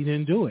found out he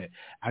didn't do it.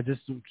 I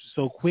just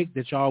so quick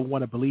that y'all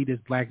want to believe this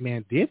black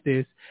man did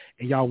this,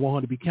 and y'all want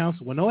him to be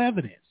counseled with no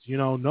evidence.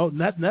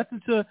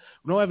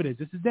 No evidence.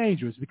 This is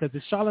dangerous because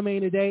it's Charlamagne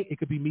today. It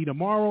could be me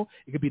tomorrow.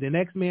 It could be the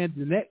next man.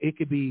 It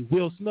could be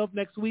Will Smith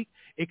next week.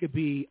 It could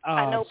be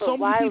I know, but so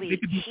Wiley, it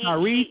could be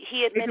Tyrese.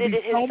 He admitted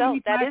it himself.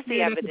 That is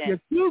the evidence. That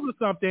could be accused of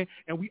something,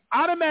 and we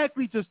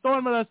automatically just throw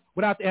him at us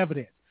without the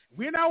evidence.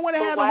 We don't want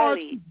to have a hard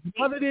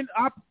other than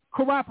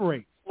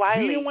corroborate.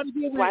 Wiley, he didn't want to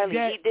do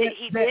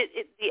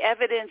it. The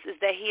evidence is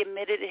that he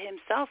admitted it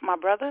himself, my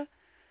brother.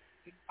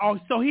 Oh,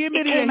 so he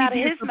admitted it came that out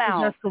he of did his something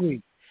mouth. to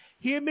Jessica.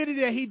 He admitted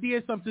that he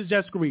did something to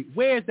Jessica.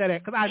 Where is that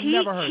at? Because I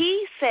never heard.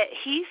 He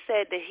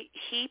said that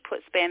he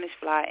put Spanish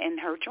fly in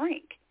her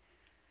drink.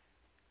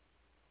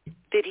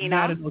 Did he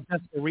not? Not in no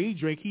Jessica Reed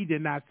drink. He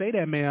did not say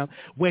that, ma'am.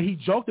 What he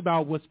joked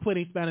about was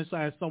putting Spanish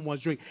fly in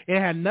someone's drink. It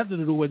had nothing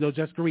to do with no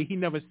Jessica Reed. He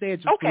never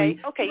said Jessica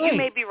Reed. Okay, you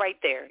may be right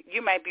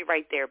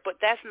there. But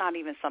that's not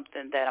even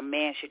something that a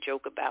man should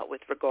joke about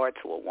with regard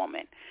to a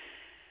woman.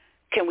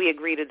 Can we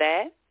agree to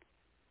that?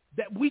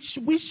 That we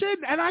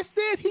shouldn't. And I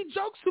said he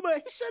jokes too much.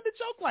 He shouldn't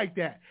have joked like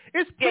that.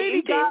 It's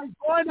plenty guys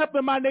growing up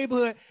in my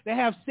neighborhood that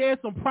have said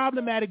some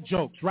problematic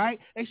jokes, right?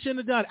 They shouldn't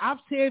have done it. I've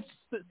said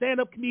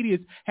stand-up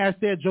comedians have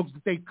said jokes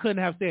that they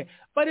couldn't have said.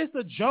 But it's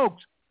a joke.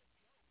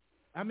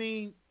 I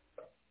mean,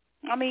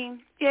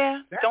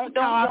 yeah. Don't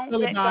get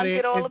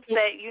all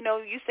upset.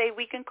 You say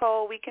we can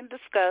call, we can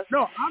discuss.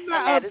 No, I'm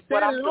not upset. That is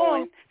what I'm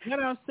doing. What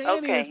I'm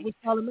saying is with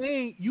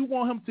Charlamagne, you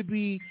want him to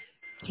be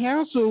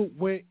canceled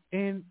with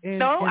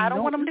No, I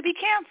don't want him to be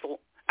canceled.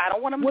 I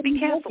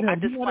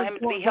just want him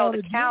to be held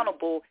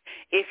accountable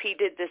if he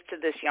did this to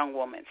this young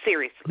woman.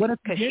 Seriously.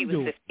 Because she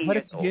was 15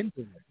 years old.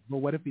 But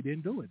what if he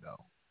didn't do it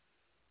though?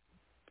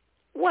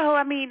 Well,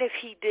 if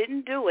he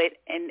didn't do it,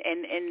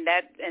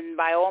 and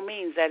by all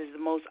means, that is the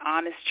most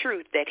honest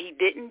truth, that he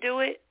didn't do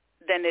it,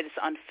 then it is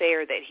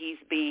unfair that he's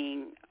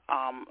being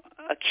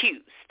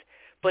accused.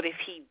 But if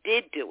he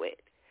did do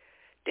it,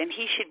 then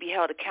he should be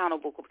held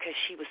accountable because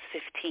she was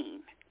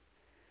 15.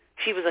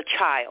 She was a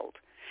child.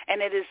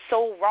 And it is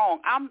so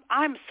wrong.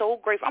 I'm so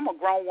grateful. I'm a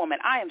grown woman.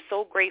 I am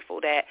so grateful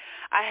that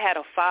I had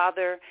a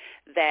father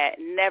that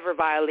never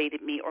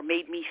violated me or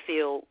made me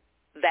feel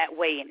that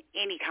way in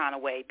any kind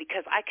of way,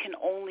 because I can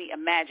only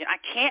imagine. I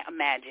can't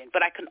imagine,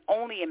 but I can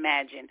only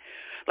imagine,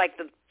 like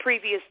the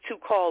previous two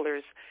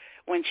callers,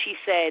 when she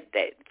said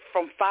that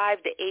from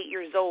 5 to 8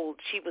 years old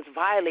she was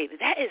violated.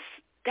 That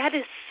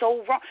is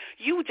so wrong.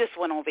 You just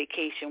went on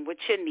vacation with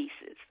your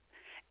nieces.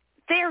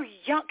 They're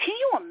young. Can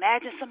you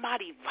imagine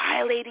somebody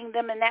violating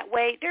them in that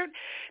way?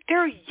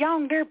 They're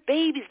young. They're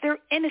babies. They're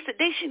innocent.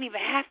 They shouldn't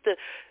even have to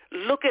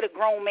look at a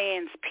grown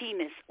man's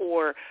penis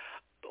or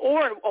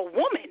a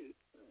woman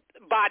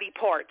body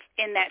parts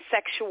in that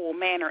sexual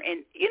manner.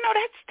 And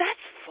that's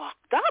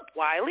fucked up,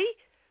 Wiley.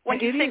 When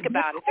you think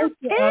about it,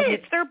 they're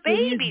kids. They're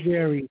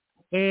babies.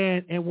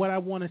 And what I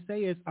want to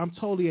say is I'm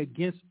totally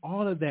against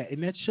all of that,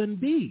 and that shouldn't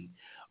be.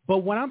 But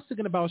what I'm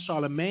thinking about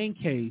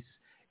Charlamagne case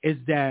is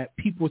that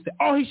people say,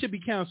 oh, he should be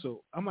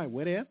canceled. I'm like,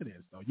 where the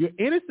evidence, though? You're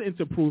innocent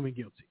until proven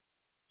guilty.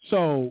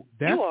 So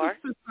that's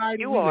the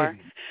society we live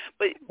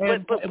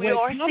in. But we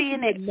are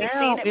seeing it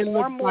now. It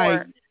more and more.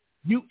 Like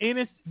you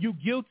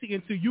guilty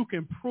until you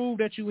can prove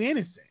that you're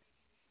innocent.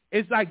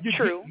 It's like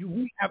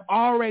we have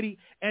already,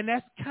 and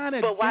that's kind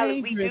of. But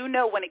Wiley, we do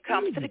know when it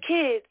comes to the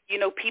kids,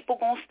 people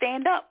gonna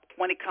stand up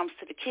when it comes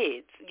to the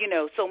kids.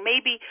 So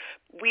maybe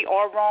we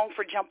are wrong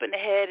for jumping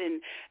ahead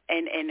and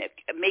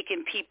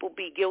making people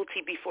be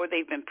guilty before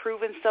they've been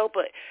proven so.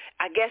 But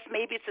I guess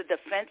maybe it's a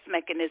defense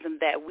mechanism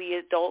that we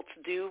adults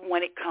do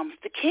when it comes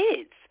to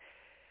kids.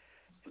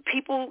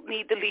 People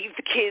need to leave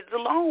the kids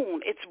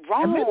alone. It's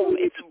wrong.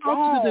 It's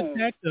wrong. To the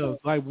detectives,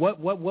 like what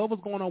was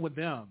going on with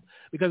them?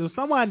 Because if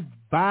someone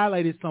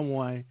violated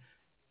someone,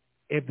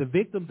 if the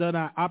victim does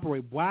not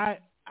operate, why?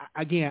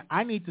 Again,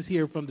 I need to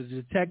hear from the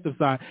detective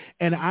side,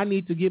 and I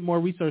need to get more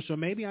research. So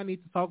maybe I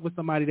need to talk with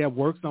somebody that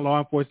works in law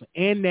enforcement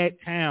in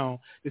that town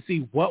to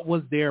see what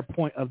was their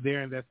point of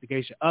their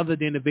investigation, other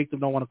than the victim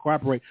don't want to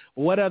cooperate.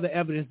 What other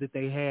evidence did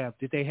they have?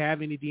 Did they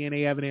have any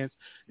DNA evidence?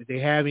 Did they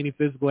have any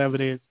physical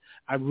evidence?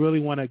 I really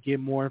want to get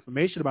more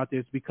information about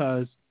this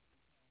because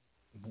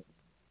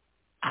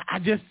I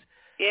just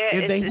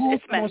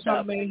it's messed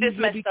up. It's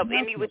messed up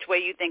any which way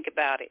you think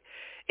about it.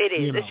 It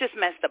is. It's just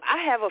messed up. I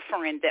have a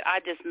friend that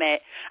I just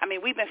met.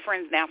 We've been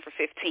friends now for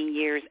 15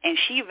 years, and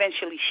she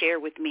eventually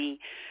shared with me,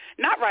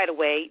 not right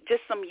away,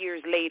 just some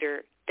years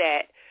later,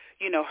 that,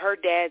 her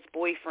dad's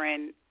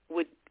boyfriend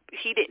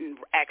he didn't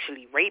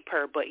actually rape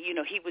her, but,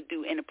 he would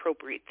do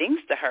inappropriate things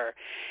to her.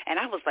 And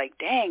I was like,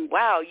 dang,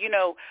 wow,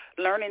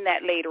 learning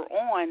that later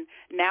on,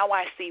 now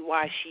I see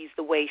why she's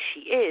the way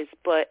she is.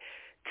 But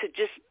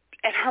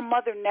and her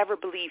mother never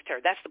believed her.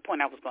 That's the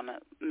point I was going to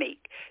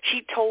make.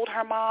 She told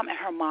her mom, and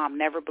her mom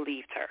never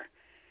believed her.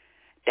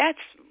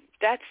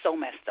 That's so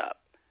messed up.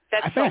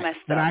 That's so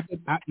messed up.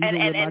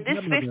 And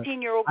this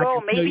 15-year-old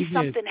girl, maybe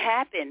something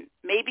happened.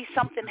 Maybe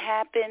something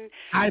happened.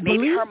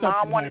 Maybe her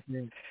mom wanted.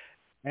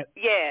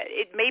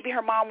 Maybe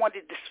her mom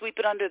wanted to sweep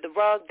it under the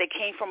rug. They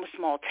came from a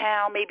small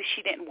town. Maybe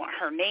she didn't want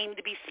her name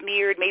to be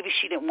smeared. Maybe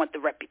she didn't want the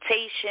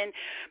reputation.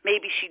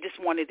 Maybe she just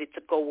wanted it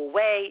to go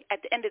away.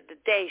 At the end of the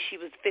day, she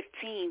was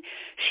 15.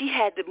 She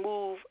had to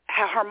move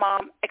how her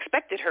mom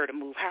expected her to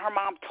move, how her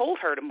mom told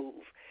her to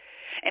move.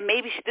 And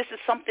maybe this is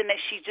something that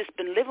she's just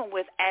been living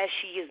with as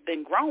she has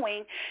been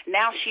growing.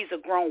 Now she's a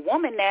grown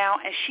woman now,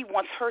 and she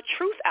wants her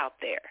truth out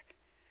there.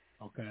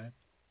 Okay.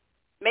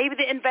 Maybe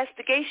the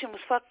investigation was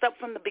fucked up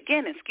from the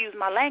beginning. Excuse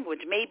my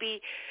language.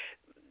 Maybe,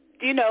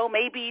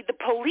 maybe the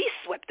police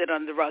swept it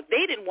under the rug.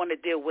 They didn't want to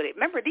deal with it.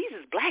 Remember, these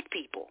is black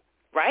people,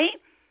 right?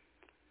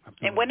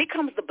 Absolutely. And when it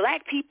comes to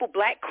black people,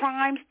 black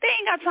crimes, they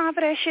ain't got time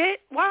for that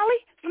shit,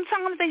 Wiley.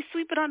 Sometimes they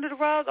sweep it under the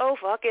rug. Oh,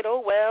 fuck it. Oh,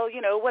 well,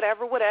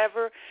 whatever.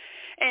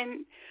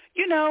 And,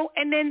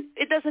 and then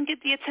it doesn't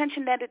get the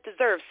attention that it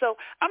deserves. So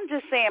I'm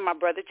just saying, my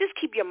brother, just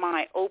keep your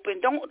mind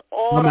open. Don't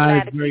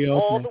automatically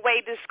all the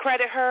way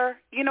discredit her.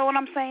 You know what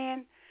I'm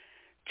saying?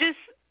 Just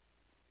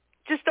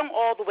don't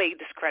all the way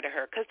discredit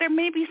her, because there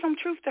may be some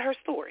truth to her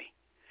story.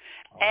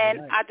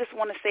 And I just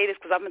want to say this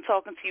because I've been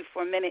talking to you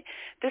for a minute.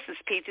 This is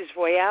Peaches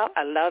Royale.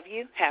 I love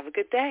you. Have a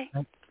good day.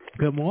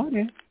 Good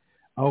morning.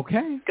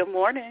 Okay. Good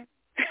morning.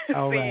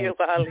 All See right. you,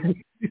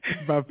 Wiley.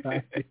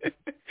 Bye-bye.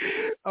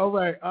 All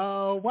right.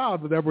 Wow.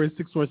 The number is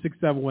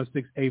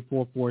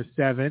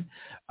 646-716-8447.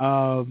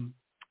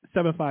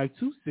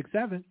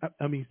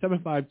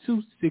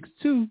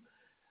 752-62.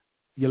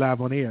 You're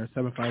live on air.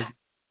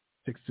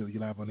 7562.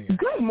 You're live on air.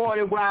 Good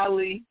morning,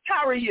 Wiley.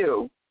 How are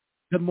you?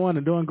 Good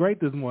morning. Doing great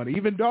this morning.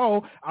 Even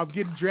though I'm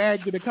getting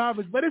dragged in the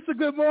comments, but it's a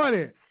good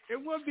morning.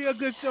 It would be a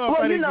good show.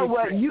 Well, you know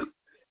what? You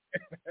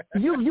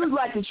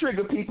like to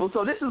trigger people,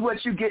 so this is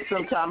what you get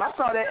sometime. I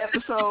saw that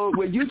episode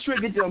where you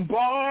triggered them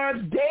bars.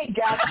 They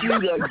got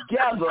you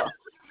together.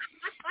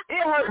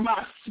 It hurt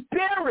my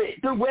spirit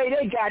the way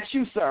they got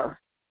you, sir.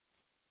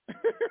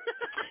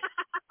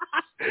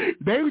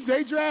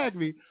 They dragged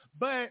me,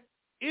 but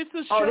it's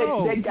a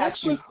show. They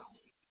got you.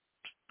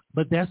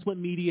 But that's what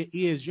media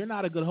is. You're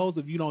not a good host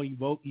if you don't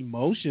evoke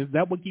emotions.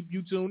 That will keep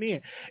you tuned in.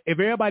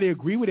 If everybody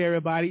agree with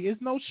everybody, it's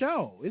no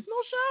show. It's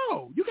no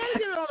show. You got to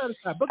get it on the other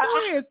side. But go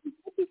ahead.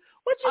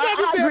 What you got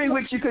to I agree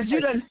with you because you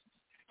done.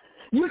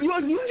 You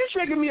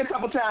triggered me a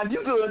couple times.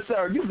 You good,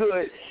 sir. You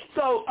good.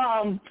 So,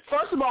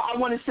 first of all, I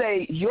want to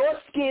say your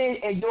skin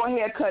and your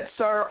haircut,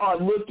 sir, are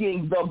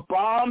looking the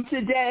bomb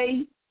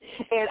today.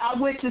 And I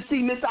went to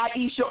see Miss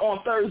Aisha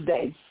on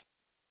Thursday.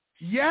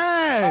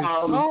 Yes.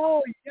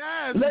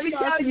 Yes. Let me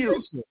tell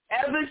you,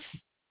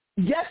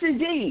 yes,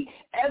 indeed.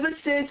 Ever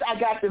since I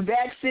got the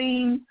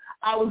vaccine,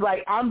 I was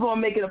like, I'm going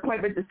to make an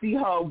appointment to see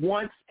her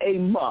once a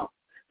month.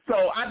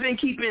 So I've been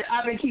keeping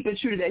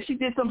true to that. She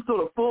did some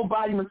sort of full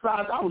body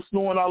massage. I was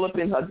snoring all up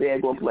in her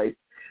daggone place.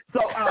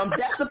 So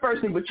that's the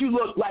first thing. But you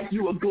look like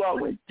you were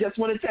glowing. Just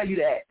want to tell you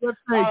that.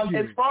 Thank you.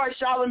 As far as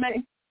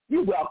Charlamagne,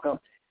 you're welcome.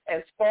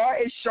 As far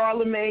as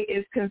Charlamagne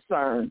is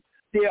concerned,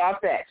 there are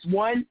facts.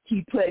 One,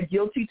 he pled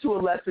guilty to a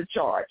lesser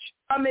charge.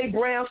 Charlamagne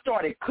Brown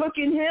started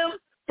cooking him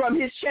from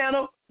his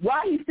channel.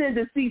 Why he sent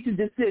a cease and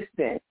desist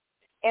then?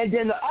 And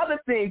then the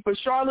other thing for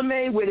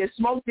Charlamagne, where there's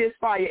smoke, there's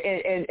fire.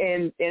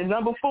 And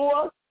number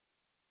 4,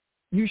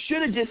 you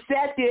should have just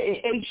sat there and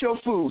ate your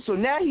food. So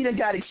now he done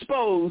got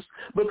exposed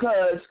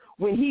because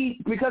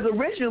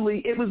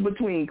originally it was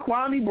between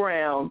Kwame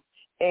Brown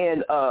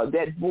and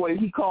that boy,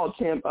 he called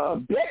him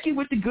Becky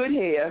with the good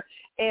hair,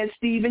 and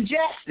Steven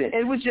Jackson. And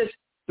it was just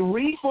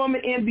 3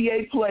 former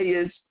NBA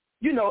players,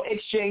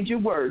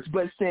 exchanging words.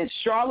 But since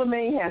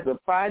Charlamagne has a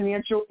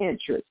financial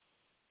interest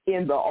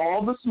in the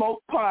All the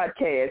Smoke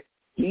podcast,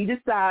 he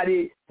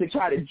decided to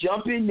try to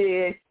jump in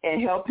there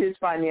and help his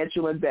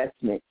financial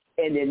investment.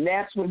 And then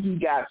that's when he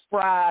got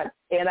fried,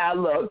 and I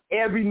loved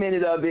every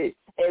minute of it.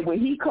 And when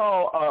he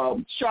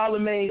called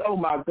Charlamagne, oh,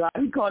 my God,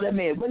 he called that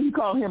man, when he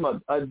called him a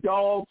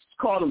dog,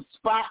 called him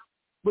Spot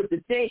with the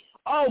thing,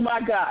 oh,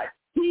 my God.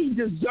 He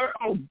deserved,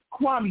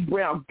 Kwame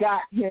Brown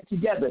got him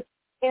together.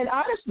 And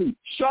honestly,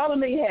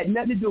 Charlamagne had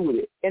nothing to do with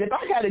it. And if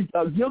I got a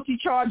guilty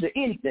charge or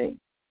anything,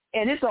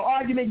 and it's an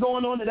argument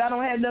going on that I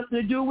don't have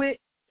nothing to do with,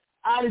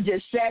 I'd have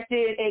just sat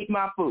there and ate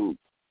my food.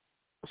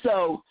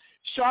 So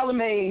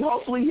Charlamagne,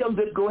 hopefully he'll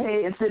just go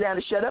ahead and sit down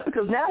and shut up,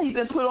 because now he's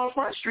been put on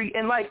Front Street.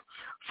 And,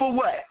 for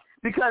what?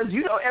 Because,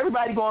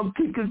 everybody going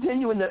to keep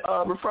continuing to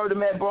refer to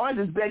Matt Barnes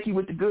as Becky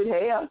with the good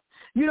hair.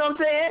 You know what I'm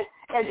saying?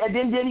 And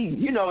then he,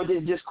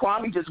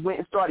 Kwame just went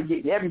and started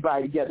getting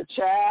everybody together.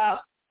 Child,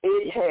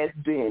 it has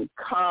been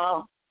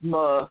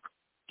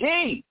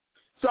comedy.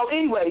 So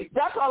anyway,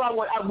 that's all I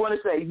want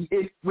to say.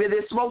 Where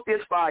there's smoke,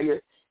 there's fire.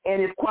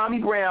 And if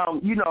Kwame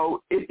Brown,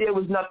 if there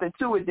was nothing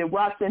to it, then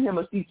why send him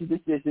a cease and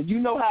desist? And you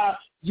know how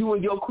you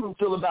and your crew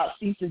feel about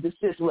cease and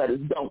desist letters,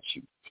 don't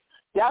you?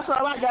 That's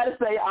all I got to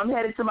say. I'm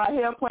headed to my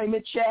hair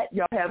appointment, chat.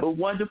 Y'all have a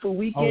wonderful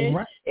weekend.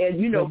 Right. And,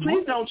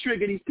 please don't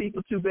trigger these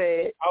people too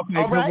bad. Okay,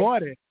 all right? Good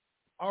morning.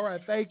 All right,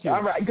 thank you.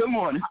 All right, good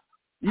morning.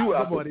 You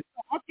welcome. Good morning.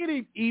 I'm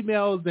getting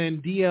emails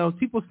and DMs,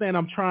 people saying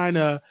I'm trying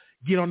to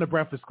get on the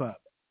Breakfast Club.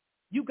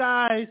 You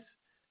guys,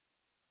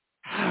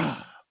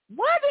 I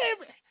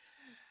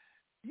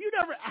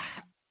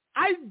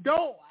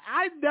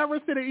never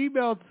sent an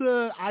email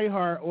to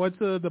iHeart or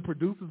to the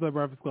producers of the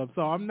Breakfast Club,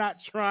 so I'm not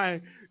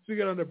trying to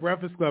get on the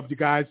Breakfast Club, you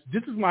guys.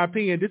 This is my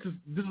opinion. This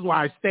is where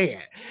I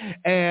stand.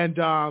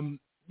 And,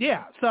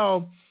 yeah,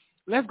 so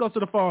let's go to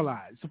the phone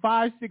line. So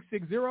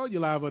 5660,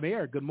 you're live on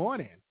air. Good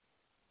morning.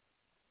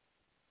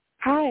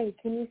 Hi,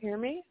 can you hear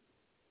me?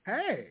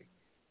 Hey.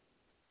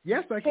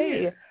 Yes, I can.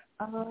 Hey,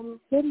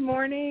 good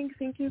morning.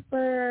 Thank you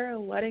for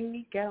letting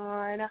me get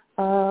on.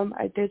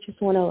 I did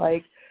just want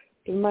to,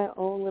 give my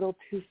own little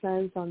 2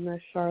 cents on the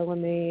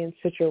Charlemagne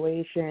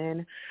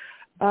situation.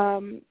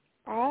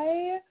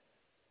 I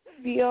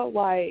feel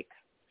like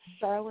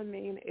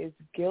Charlemagne is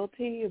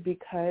guilty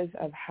because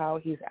of how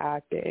he's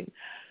acting.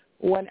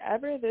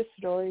 Whenever this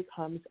story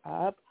comes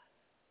up,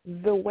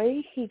 the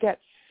way he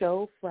gets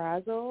so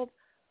frazzled,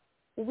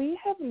 we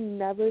have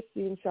never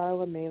seen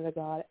Charlemagne the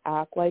God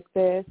act like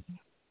this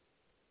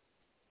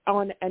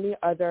on any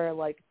other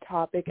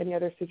topic, any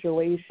other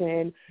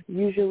situation.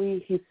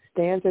 Usually he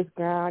stands his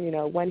ground.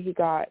 When he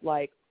got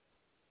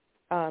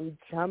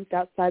jumped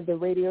outside the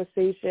radio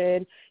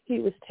station, he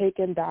was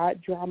taking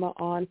that drama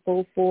on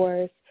full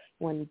force.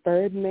 When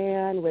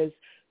Birdman was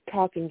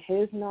talking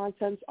his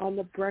nonsense on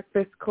the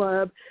Breakfast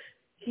Club,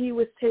 he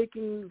was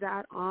taking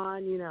that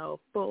on,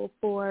 full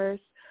force.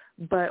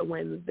 But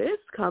when this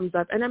comes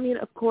up, and I mean,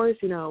 of course,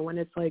 when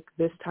it's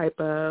this type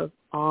of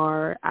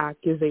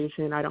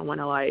accusation, I don't want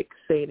to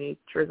say any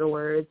trigger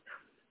words.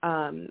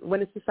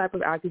 When it's this type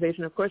of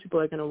accusation, of course, people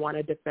are going to want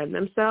to defend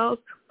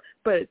themselves.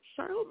 But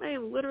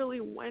Charlemagne literally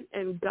went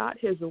and got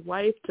his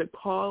wife to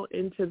call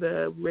into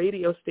the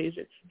radio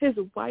station, his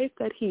wife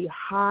that he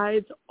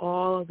hides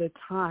all the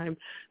time.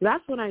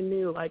 That's when I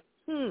knew,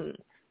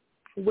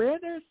 where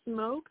there's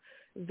smoke,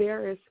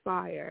 there is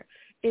fire.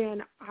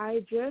 And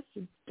I just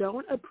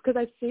don't, because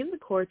I've seen the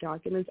court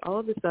documents, all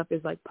of this stuff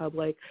is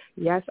public.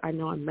 Yes, I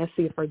know I'm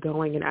messy for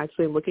going and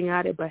actually looking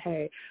at it, but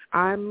hey,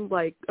 I'm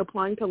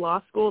applying to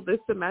law school this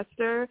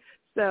semester,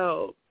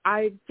 so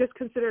I just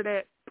considered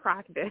it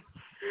practice.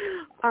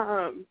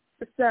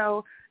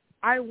 So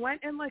I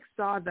went and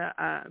saw the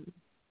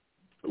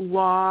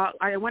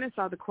I went and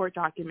saw the court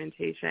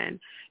documentation,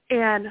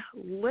 and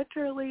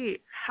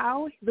literally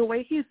the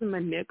way he's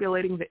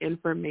manipulating the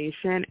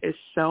information is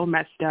so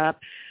messed up.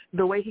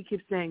 The way he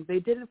keeps saying, they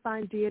didn't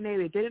find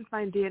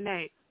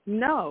DNA.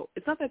 No,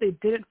 it's not that they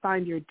didn't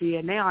find your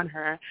DNA on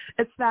her.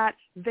 It's that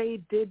they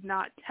did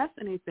not test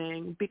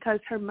anything because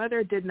her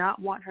mother did not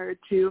want her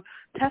to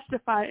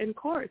testify in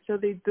court. So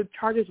the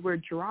charges were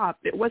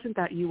dropped. It wasn't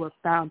that you were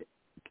found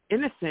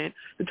innocent.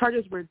 The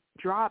charges were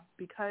dropped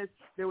because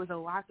there was a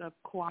lack of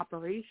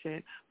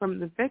cooperation from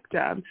the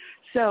victim.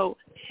 So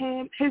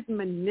his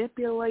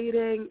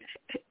manipulation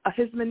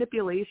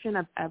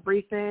of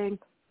everything,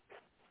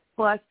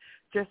 plus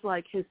just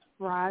his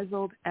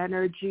frazzled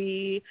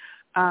energy,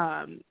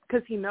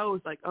 because he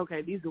knows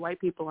okay, these white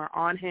people are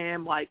on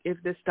him.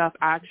 If this stuff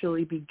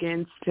actually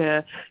begins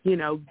to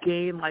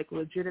gain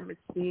legitimate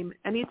steam,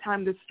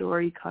 anytime this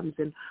story comes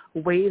and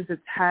waves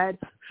its head,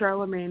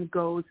 Charlemagne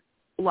goes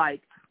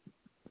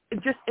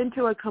just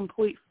into a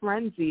complete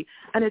frenzy.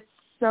 And it's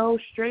so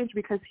strange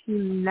because he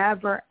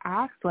never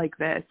acts like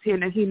this.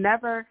 He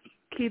never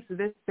keeps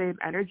this same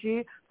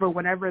energy for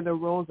whenever the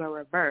roles are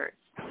reversed.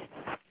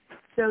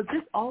 So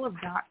just all of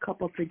that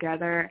coupled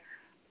together,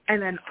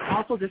 and then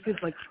also just his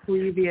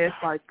previous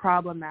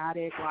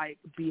problematic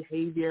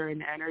behavior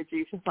and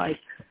energy. It's just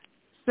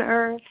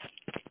sir,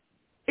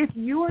 if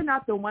you are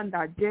not the one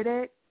that did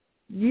it,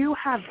 you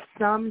have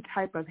some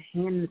type of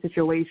hand in the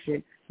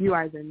situation. You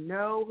either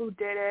know who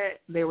did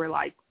it, they were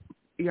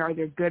you're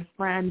either good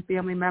friend,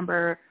 family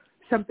member,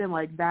 something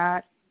like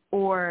that,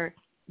 or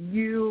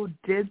you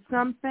did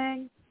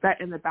something that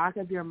in the back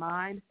of your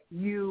mind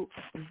you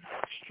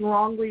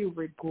strongly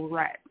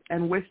regret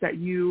and wish that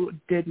you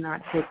did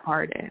not take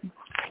part in.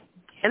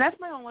 And that's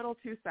my own little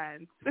 2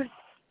 cents.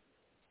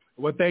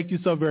 Well, thank you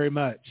so very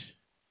much.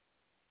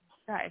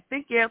 All right.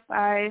 Thank you.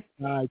 Bye.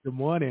 All right. Good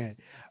morning.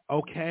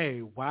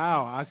 Okay.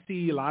 Wow. I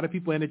see a lot of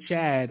people in the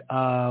chat.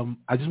 I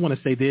just want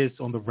to say this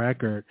on the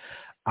record.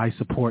 I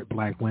support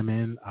black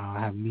women. I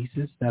have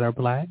nieces that are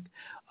black.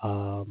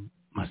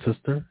 My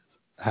sister.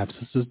 I have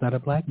sisters that are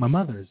black. My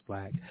mother is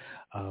black.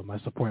 I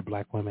support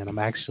black women. I'm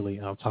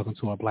actually talking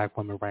to a black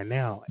woman right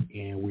now,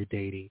 and we're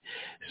dating.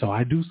 So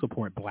I do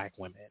support black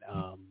women.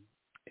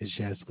 It's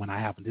just when I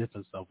have a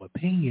difference of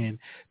opinion,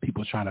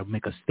 people try to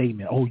make a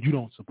statement, oh, you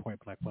don't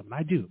support black women.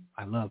 I do.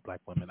 I love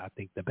black women. I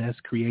think the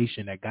best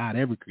creation that God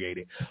ever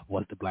created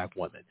was the black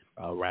woman,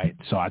 right?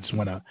 So I just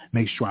want to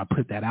make sure I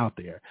put that out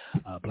there.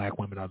 Black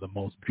women are the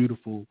most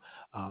beautiful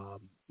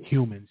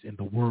humans in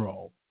the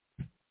world.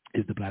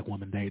 Is the black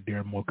woman.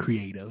 They're more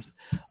creative.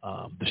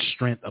 The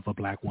strength of a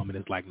black woman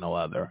is like no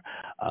other.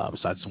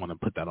 So I just want to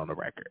put that on the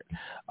record.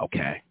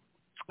 Okay.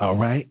 All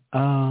right.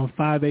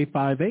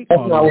 5858. That's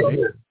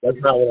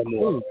not what I'm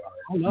doing.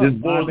 This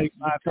boy is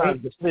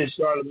trying to dismiss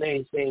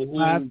Charlamagne, saying he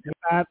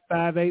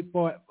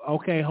 58584.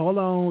 Okay, hold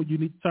on. You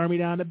need to turn me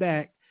down the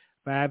back.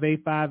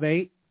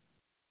 5858.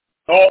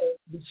 Oh,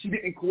 she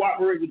didn't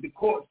cooperate with the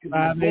court.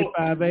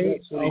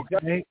 5858.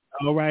 Okay.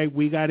 All right,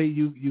 we got it.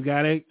 You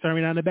got it. Turn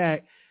me down the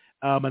back.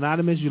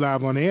 Anonymous, you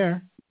live on the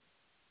air.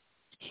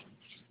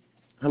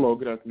 Hello,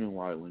 good afternoon,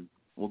 Wiley.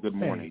 Well, good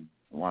morning,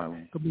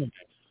 Wiley. Good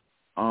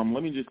morning.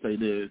 Let me just say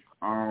this.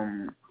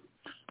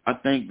 I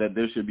think that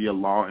there should be a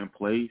law in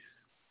place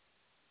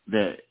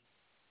that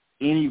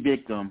any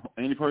victim,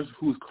 any person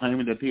who's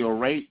claiming that they are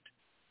raped,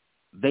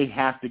 they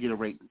have to get a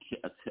rape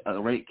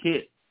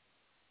kit.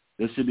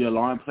 There should be a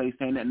law in place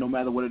saying that no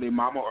matter whether their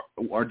mama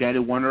or daddy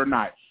want it or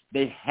not,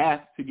 they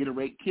have to get a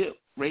rape kit,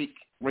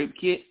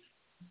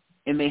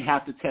 and they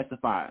have to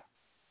testify.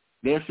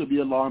 There should be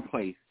a law in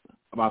place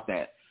about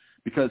that,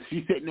 because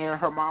she's sitting there,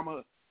 her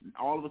mama,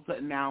 all of a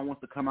sudden now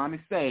wants to come out and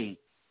say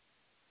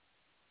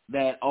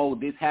that, oh,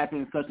 this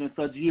happened such and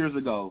such years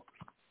ago.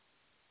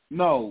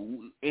 No,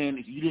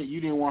 and you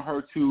didn't want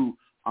her to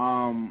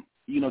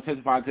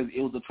testify because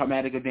it was a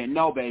traumatic event.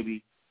 No,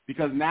 baby,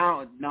 because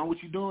now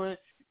what you're doing,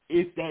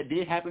 if that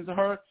did happen to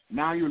her,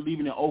 now you're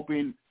leaving it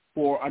open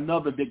for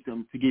another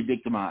victim to get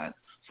victimized.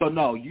 So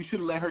no, you should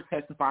let her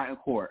testify in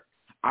court.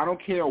 I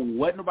don't care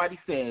what nobody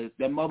says.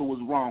 That mother was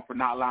wrong for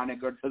not allowing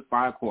that girl to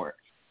testify in court.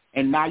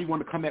 And now you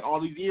want to come back all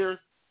these years?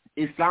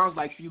 It sounds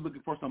like she's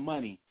looking for some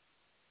money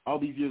all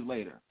these years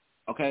later.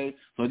 Okay?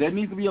 So there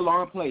needs to be a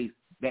law in place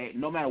that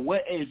no matter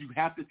what age, you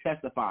have to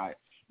testify.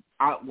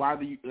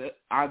 Either you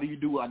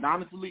do it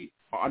anonymously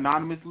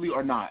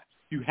or not.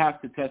 You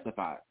have to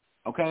testify.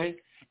 Okay?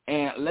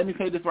 And let me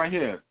say this right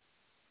here.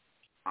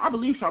 I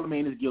believe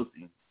Charlamagne is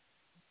guilty.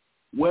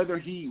 Whether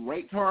he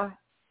raped her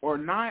or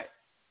not,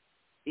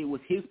 it was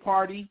his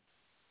party.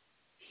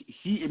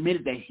 He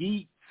admitted that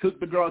he took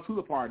the girl to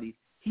the party.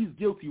 He's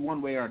guilty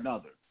one way or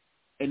another.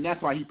 And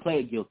that's why he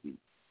pled guilty.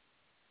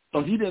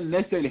 So he didn't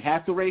necessarily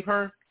have to rape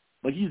her,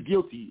 but he's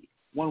guilty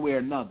one way or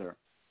another.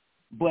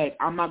 But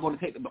I'm not going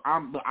to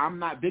I'm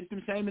not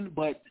victim shaming,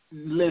 but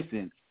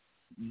listen,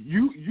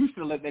 you should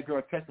have let that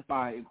girl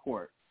testify in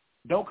court.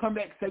 Don't come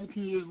back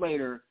 17 years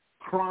later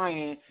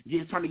crying,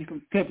 trying to get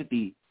some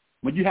sympathy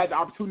when you had the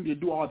opportunity to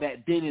do all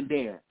that then and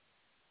there.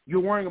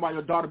 You're worrying about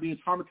your daughter being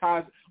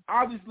traumatized.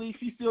 Obviously,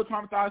 she's still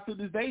traumatized to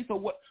this day. So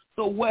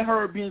what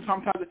her being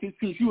traumatized at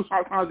 15? She was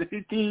traumatized at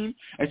 15,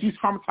 and she's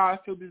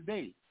traumatized to this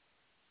day.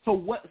 So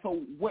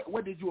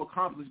what did you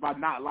accomplish by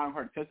not allowing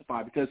her to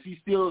testify? Because she's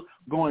still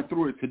going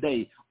through it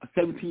today,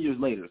 17 years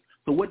later.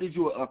 So what did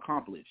you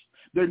accomplish?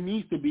 There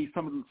needs to be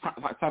some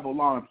type of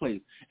law in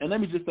place. And let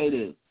me just say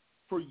this.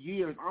 For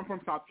years, I'm from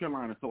South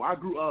Carolina, so I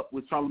grew up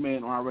with Charlamagne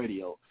on our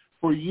radio.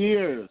 For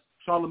years,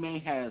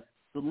 Charlamagne has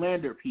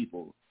slandered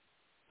people.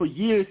 For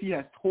years, he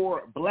has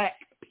tore black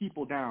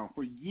people down.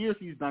 For years,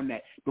 he's done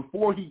that.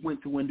 Before he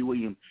went to Wendy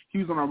Williams, he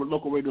was on our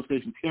local radio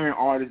station tearing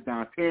artists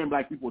down, tearing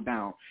black people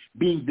down,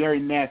 being very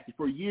nasty.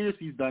 For years,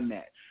 he's done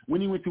that. When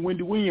he went to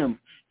Wendy Williams,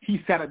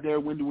 he sat up there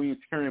at Wendy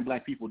Williams tearing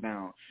black people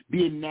down,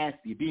 being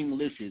nasty, being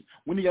malicious.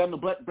 When he got on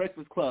the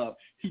Breakfast Club,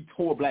 he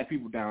tore black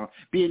people down,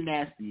 being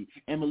nasty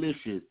and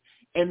malicious.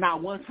 And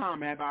not one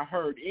time have I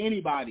heard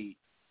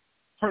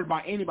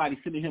by anybody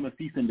sending him a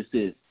cease and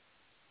desist.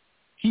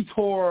 He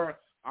tore,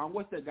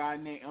 what's that guy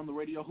named on the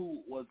radio who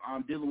was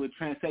dealing with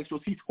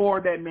transsexuals? He tore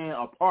that man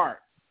apart.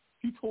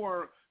 He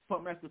tore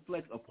Funkmaster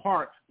Flex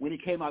apart when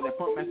it came out that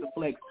Funkmaster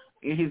Flex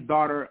and his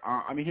daughter,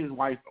 his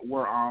wife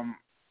were,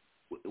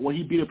 when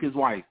he beat up his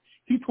wife.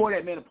 He tore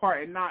that man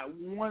apart, and not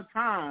one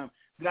time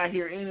did I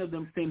hear any of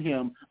them send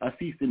him a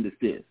cease and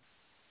desist.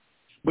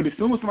 But as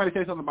soon as somebody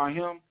says something about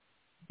him,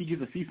 he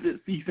gets a cease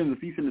and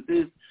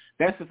desist.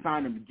 That's a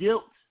sign of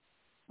guilt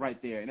right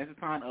there, and that's a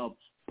sign of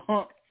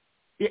punk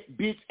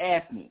bitch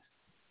assness.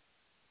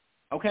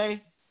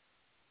 Okay?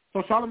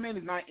 So Charlamagne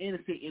is not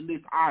innocent in this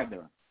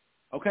either.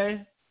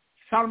 Okay?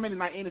 Charlamagne is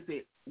not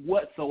innocent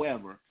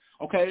whatsoever.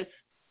 Okay?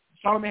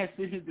 Charlamagne has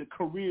spent his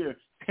career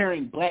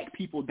tearing black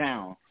people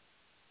down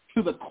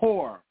to the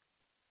core.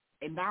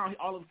 And now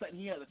all of a sudden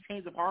he has a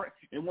change of heart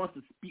and wants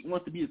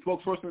to be a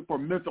spokesperson for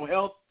mental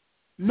health.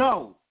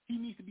 No. He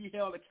needs to be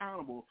held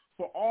accountable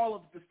for all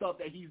of the stuff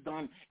that he's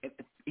done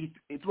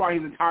throughout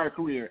his entire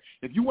career.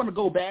 If you want to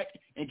go back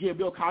and get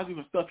Bill Cosby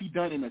for stuff he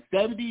done in the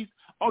 70s,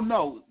 oh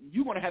no,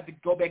 you're going to have to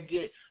go back and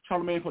get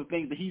Charlamagne for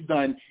things that he's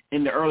done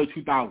in the early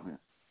 2000s.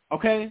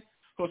 Okay?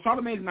 So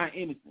Charlamagne's not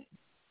innocent.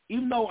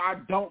 Even though I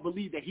don't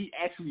believe that he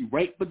actually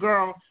raped the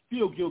girl,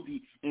 still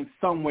guilty in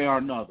some way or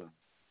another.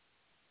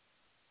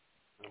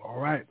 All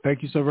right.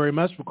 Thank you so very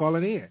much for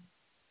calling in.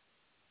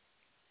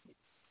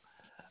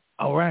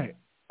 All right.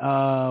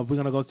 We're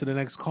going to go to the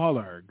next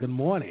caller. Good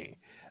morning.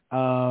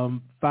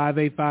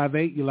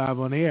 5858, you live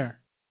on air.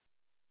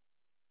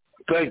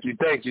 Thank you.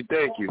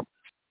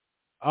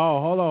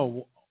 Oh, hold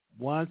on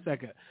 1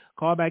 second.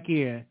 Call back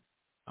in.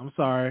 I'm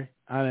sorry.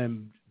 I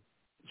didn't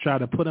try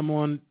to put him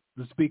on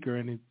the speaker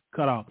and it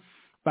cut off.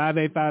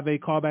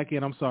 5858, call back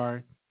in. I'm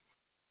sorry.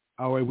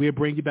 All right, we'll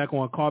bring you back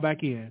on. Call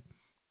back in.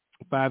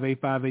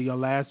 5858, your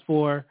last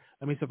four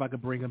Let me see if I can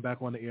bring him back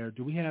on the air.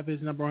 Do we have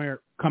his number on here?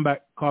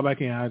 Call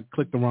back in. I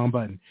clicked the wrong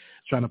button.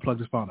 Trying to plug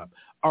this phone up.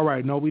 All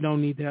right. No, we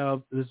don't need to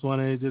have this one.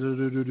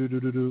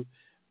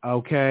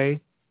 Okay.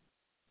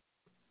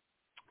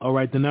 All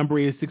right. The number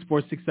is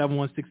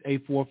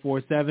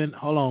 646-716-8447.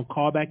 Hold on.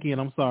 Call back in.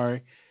 I'm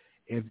sorry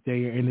if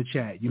they are in the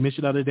chat. You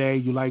mentioned the other day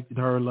you liked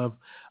her love.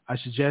 I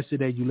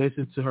suggested that you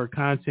listen to her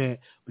content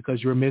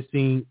because you're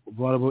missing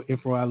valuable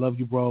info. I love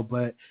you, bro,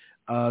 but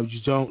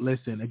you don't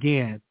listen.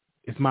 Again,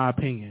 it's my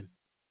opinion.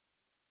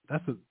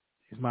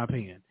 It's my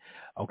opinion.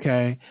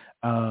 Okay.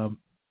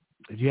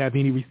 If you have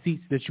any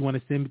receipts that you want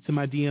to send to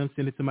my DM,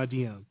 send it to my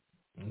DM.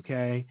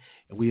 Okay.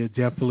 And we'll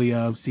definitely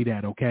see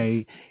that.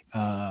 Okay.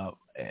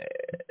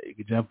 You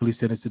can definitely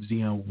send it to the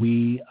DM.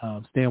 We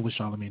stand with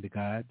Charlamagne the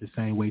God the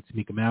same way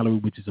Tamika Mallory,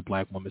 which is a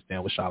black woman,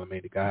 stands with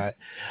Charlamagne the God.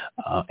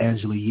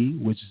 Angela Yee,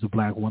 which is a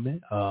black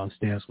woman,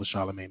 stands with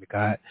Charlamagne the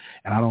God.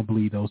 And I don't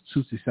believe those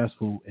two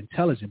successful,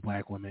 intelligent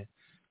black women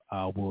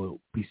will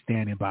be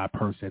standing by a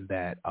person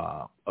that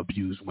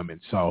abused women.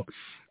 So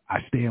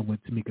I stand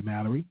with Tamika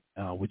Mallory,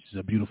 which is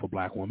a beautiful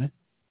black woman.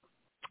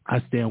 I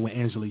stand with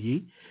Angela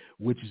Yee,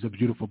 which is a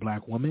beautiful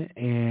black woman,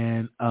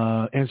 and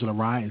Angela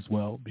Rye as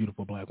well,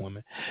 beautiful black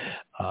woman.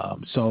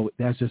 So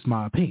that's just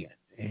my opinion,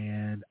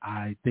 and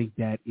I think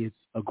that it's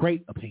a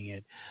great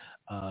opinion.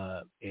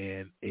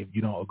 And if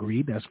you don't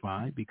agree, that's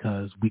fine,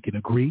 because we can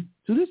agree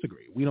to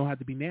disagree. We don't have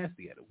to be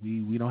nasty at it.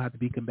 We don't have to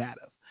be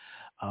combative.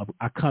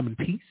 I come in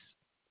peace.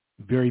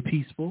 Very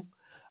peaceful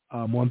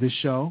on this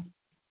show,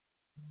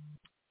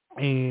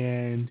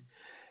 and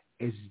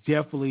it's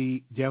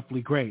definitely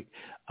great.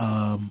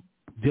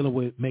 Dealing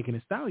with Megan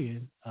Thee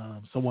Stallion,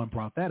 someone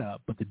brought that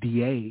up, but the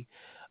DA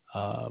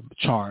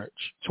charged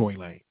Tory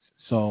Lanez,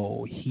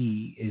 so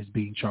he is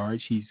being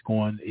charged. He's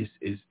going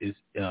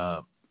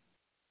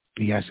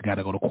he actually got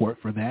to go to court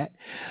for that.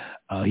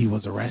 He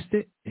was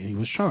arrested and he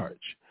was charged,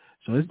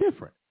 so it's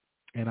different.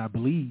 And I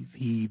believe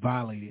he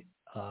violated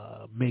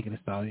Megan Thee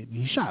Stallion. And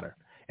he shot her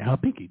and her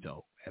pinky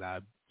toe. And I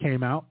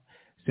came out,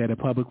 said it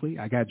publicly.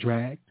 I got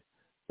dragged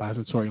by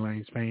some Tory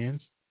Lanez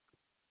fans,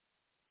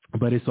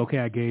 but it's okay.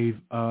 I gave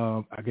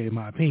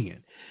my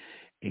opinion,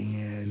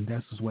 and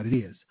that's just what it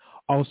is.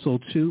 Also,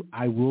 too,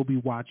 I will be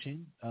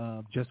watching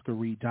Jessica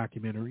Reed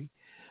documentary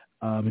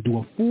and do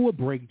a full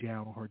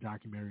breakdown on her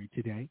documentary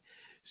today.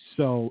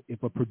 So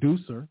if a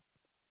producer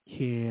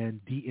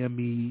can DM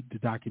me the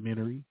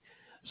documentary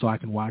so I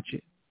can watch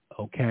it,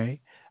 okay,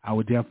 I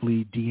would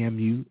definitely DM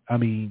me,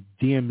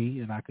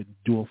 and I could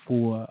do a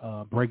full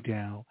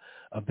breakdown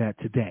of that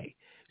today.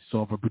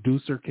 So if a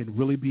producer can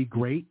really be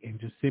great and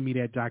just send me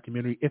that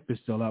documentary, if it's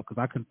still up, because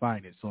I couldn't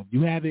find it. So if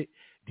you have it,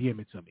 DM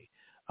it to me.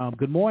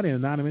 Good morning,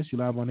 Anonymous. You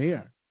live on the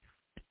air.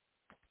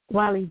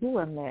 Wiley, you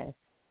a mess.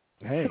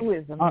 Hey. Who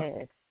is a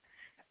mess?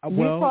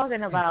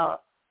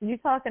 Well, you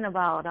talking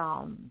about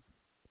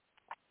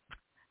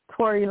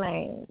Tory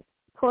Lanez.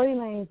 Tory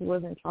Lanez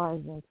wasn't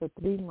charged until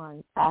 3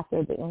 months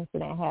after the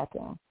incident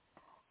happened.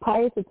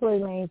 Prior to Tory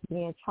Lanez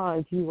being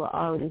charged, you were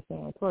already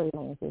saying Tory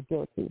Lanez is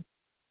guilty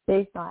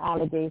based on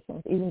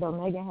allegations, even though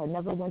Megan had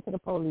never went to the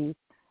police.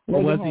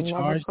 Was he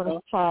charged?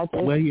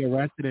 Was he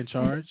arrested and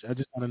charged? I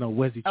just want to know,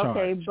 was he charged?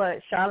 Okay,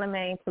 but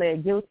Charlamagne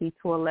pled guilty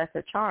to a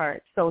lesser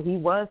charge. So he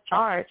was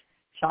charged.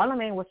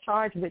 Charlamagne was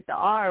charged with the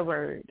R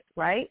word,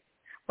 right?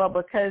 But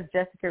because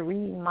Jessica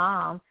Reed's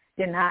mom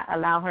did not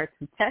allow her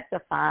to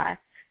testify,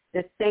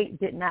 the state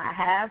did not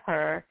have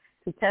her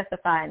to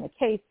testify in the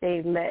case.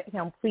 They let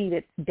him plead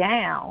it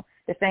down.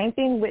 The same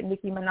thing with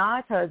Nicki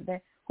Minaj's husband,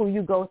 who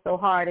you go so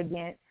hard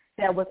against,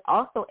 that was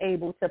also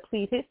able to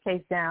plead his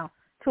case down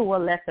to a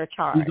lesser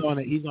charge. He's on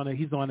a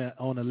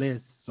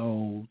list.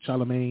 So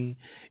Charlamagne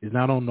is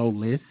not on no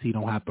list. He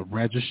don't have to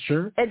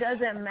register. It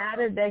doesn't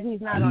matter that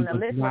he's not on the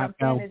list. What I'm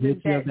saying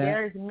is that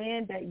there's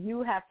men that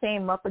you have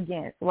came up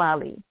against,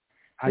 Wiley.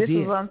 This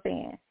is what I'm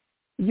saying.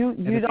 You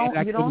don't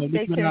stay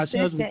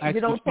consistent.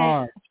 You don't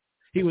think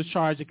he was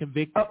charged and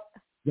convicted.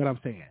 What I'm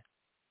saying.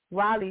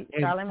 Wiley,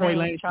 Charlamagne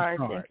was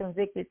charged and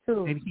convicted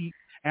too.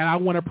 And I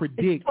want to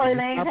predict. Tory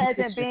Lanez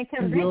hasn't been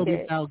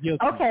convicted.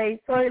 Okay,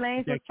 Tory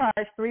Lanez was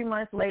charged 3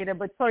 months later,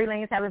 but Tory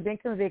Lanez haven't been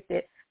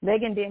convicted.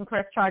 Megan didn't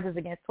press charges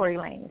against Tory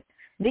Lanez.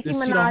 Nicki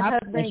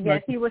Minaj's husband,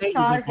 yes, he was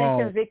charged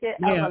and convicted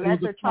of a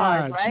lesser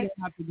charge, right?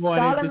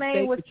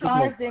 Charlamagne was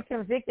charged and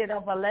convicted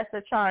of a lesser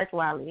charge,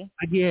 Wiley.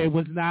 Yeah, it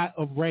was not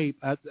of rape.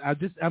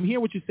 I'm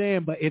hearing what you're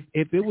saying, but if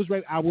it was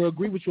rape, I will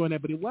agree with you on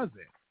that, but it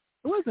wasn't.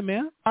 It wasn't,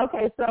 man.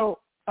 Okay, so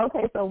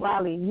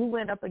Wiley, you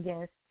went up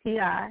against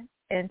T.I.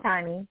 and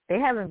Tiny. They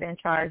haven't been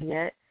charged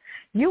yet.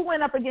 You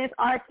went up against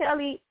R.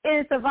 Kelly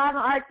and surviving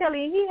R.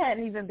 Kelly, and he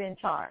hadn't even been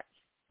charged.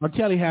 R.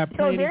 Kelly had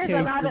plenty of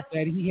cases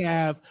that he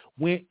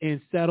went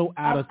and settled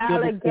out of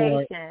civil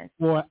court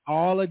for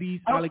all of these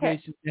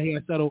allegations that he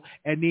had settled.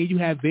 And then you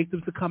have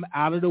victims to come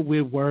out of the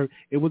woodwork.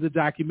 It was a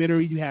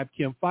documentary. You have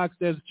Kim Fox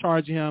that's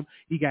charging him.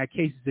 He got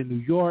cases in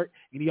New York,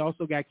 and he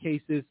also got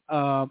cases.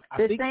 Kim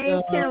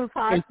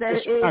Fox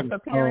that is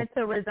preparing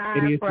to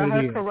resign for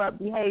her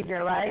corrupt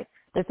behavior, right?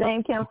 The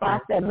same Kim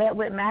Fox that met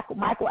with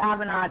Michael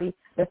Avenatti,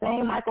 the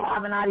same Michael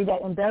Avenatti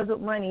that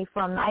embezzled money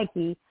from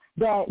Nike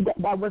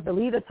that was the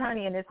lead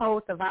attorney in this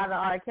whole Survivor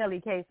R.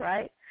 Kelly case,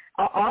 right?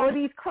 All of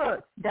these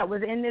crooks that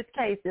was in this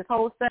case, this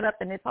whole setup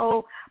and this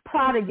whole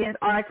plot against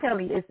R.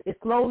 Kelly is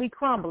slowly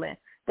crumbling.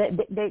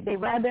 They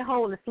rabbit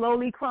hole is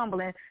slowly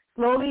crumbling,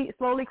 slowly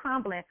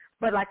crumbling.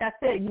 But like I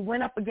said, you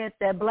went up against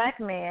that black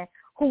man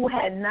who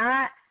had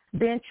not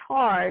been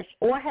charged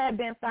or had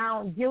been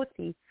found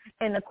guilty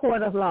in the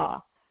court of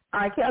law.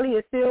 R. Kelly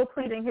is still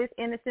pleading his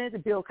innocence.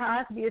 Bill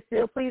Cosby is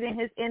still pleading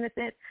his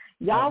innocence.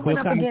 Y'all went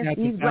up against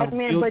these black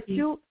men, but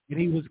you... And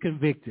he was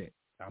convicted.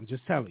 I'm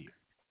just telling you.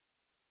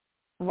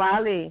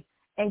 Wiley.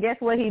 And guess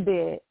what he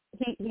did?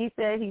 He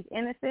said he's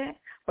innocent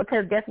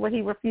because guess what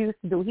he refused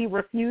to do? He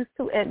refused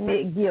to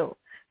admit guilt.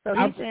 So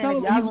he's saying,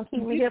 y'all going to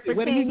keep me here for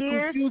 10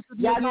 years?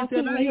 Y'all going to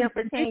keep me here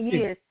for 10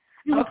 years.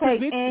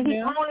 Okay, and he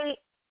only...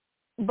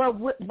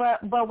 But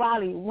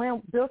Wiley,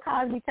 when Bill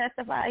Cosby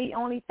testified, he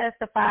only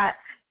testified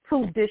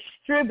to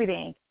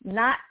distributing,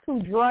 not to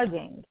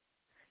drugging,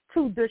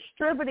 to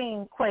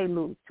distributing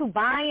Quaaludes, to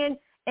buying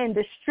and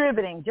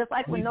distributing. Just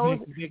like when those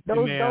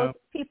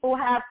people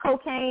have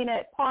cocaine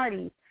at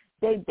parties,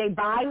 they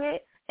buy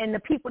it, and the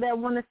people that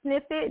want to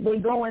sniff it, they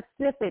go and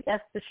sniff it.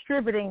 That's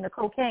distributing the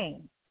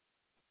cocaine.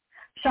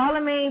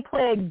 Charlamagne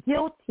pled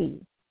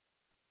guilty.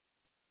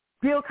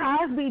 Bill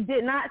Cosby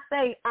did not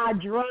say, I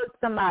drugged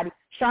somebody.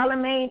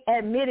 Charlamagne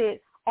admitted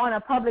on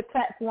a public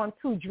platform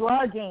to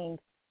drugging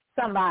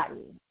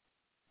somebody.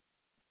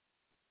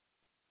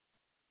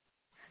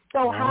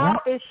 So how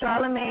is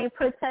Charlamagne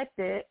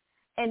protected,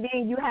 and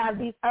then you have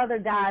these other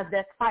guys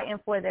that's fighting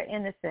for their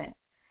innocence?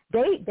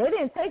 They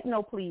didn't take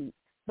no plea,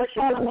 but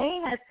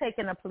Charlamagne has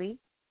taken a plea.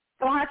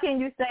 So how can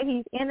you say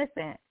he's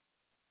innocent?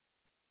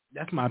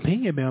 That's my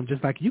opinion, ma'am.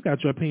 Just like you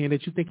got your opinion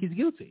that you think he's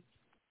guilty.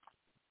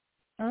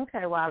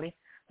 Okay, Wiley.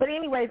 But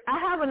anyways, I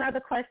have another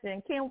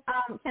question. Can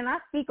I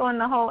speak on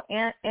the whole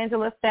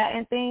Angela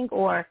Stanton thing,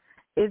 or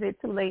is it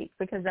too late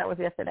because that was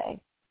yesterday?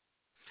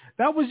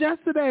 That was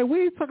yesterday.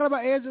 We ain't talking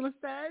about Angela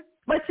Stanton.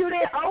 But you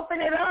didn't open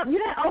it up. You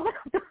didn't open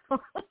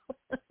up.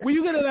 Well,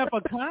 you could have left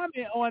a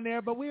comment on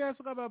there, but we ain't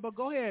talking about. But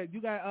go ahead.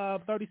 You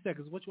got 30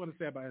 seconds. What you want to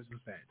say about Angela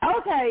Stanton?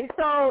 Okay,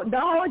 so the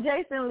whole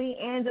Jason Lee,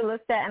 Angela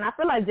Stanton, I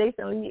feel like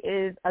Jason Lee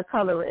is a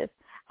colorist.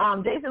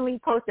 Jason Lee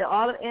posted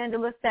all of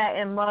Angela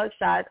Stanton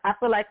mugshots. I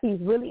feel like he's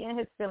really in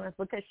his feelings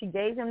because she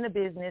gave him the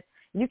business.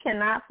 You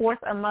cannot force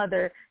a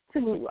mother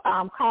to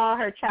call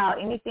her child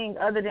anything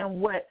other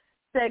than what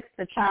sex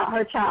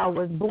her child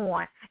was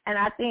born. And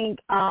I think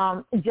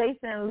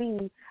Jason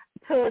Lee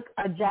took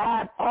a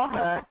jab at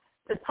her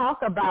to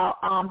talk about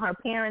her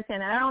parenting.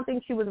 And I don't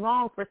think she was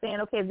wrong for saying,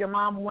 okay, if your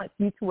mom wants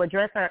you to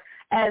address her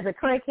as a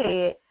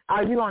crackhead,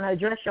 are you going to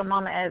address your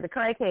mama as a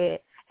crackhead?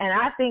 And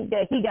I think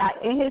that he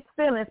got in his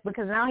feelings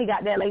because now he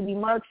got that lady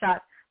mugshot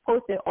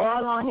posted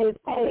all on his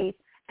page.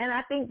 And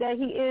I think that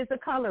he is a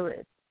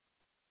colorist.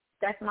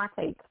 That's my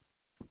take.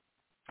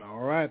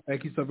 All right.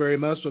 Thank you so very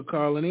much for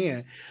calling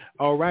in.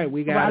 All right.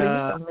 We got we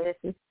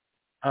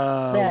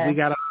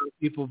got other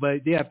people,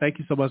 but yeah, thank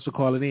you so much for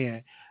calling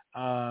in.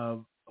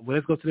 Well,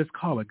 let's go to this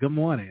caller. Good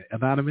morning.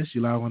 Anonymous,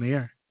 you live on the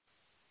air.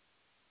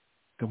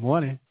 Good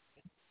morning.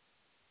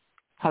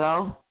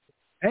 Hello?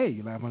 Hey,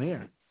 you live on the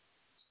air.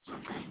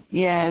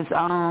 Yes,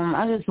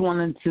 I just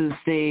wanted to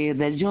say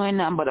that you ain't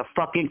nothing but a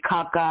fucking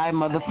cockeyed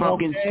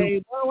motherfucking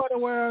Okay, what in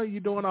the world you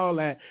doing all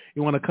that?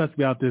 You want to cuss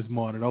me out this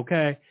morning,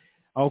 okay?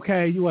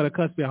 Okay, you want to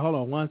cuss me out. Hold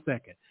on 1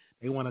 second.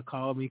 They want to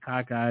call me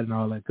cockeyed and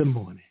all that. Good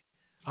morning.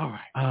 All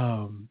right.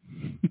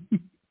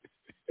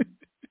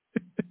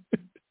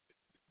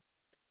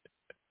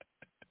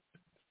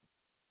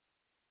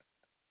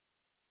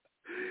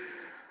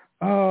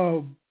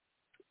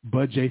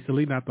 But Jason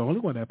Lee, not the only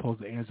one that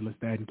posted Angela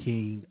Stanton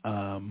King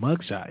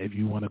mugshot. If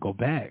you want to go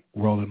back,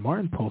 Roland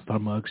Martin posted her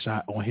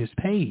mugshot on his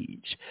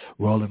page.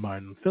 Roland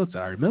Martin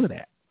filter. I remember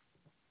that.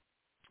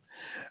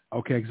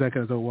 Okay,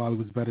 exactly. As though Wiley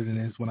was better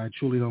than this. When I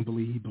truly don't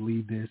believe he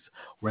believed this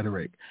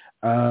rhetoric.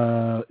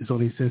 It's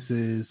only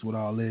senses with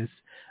all this.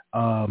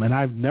 And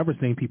I've never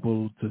seen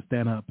people to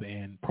stand up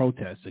and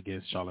protest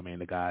against Charlamagne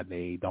the God.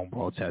 They don't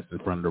protest in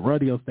front of the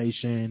radio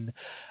station.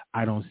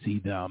 I don't see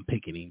them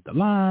picketing the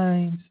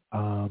lines.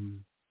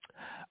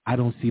 I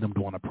don't see them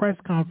doing a press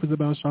conference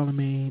about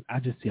Charlamagne.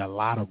 I just see a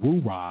lot of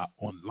roo-rah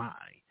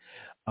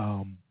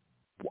online.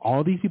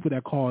 All these people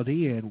that called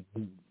in,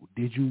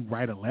 did you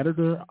write a letter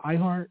to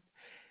iHeart?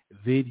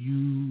 Did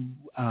you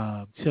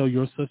tell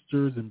your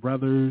sisters and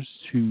brothers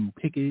to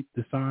picket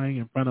the sign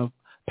in front of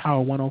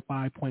Power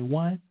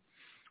 105.1?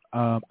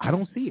 I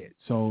don't see it.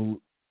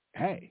 So,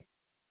 hey.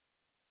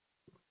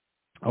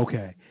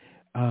 Okay.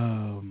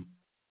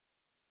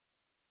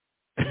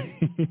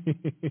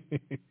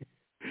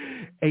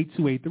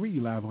 8283,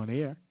 you live on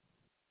air.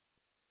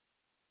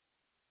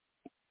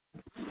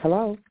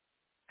 Hello.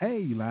 Hey,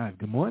 you live.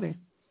 Good morning.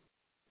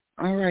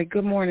 All right.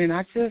 Good morning.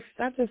 I just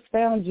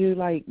found you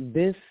like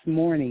this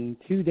morning,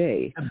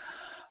 today.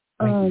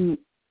 Have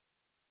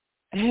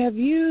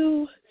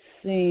you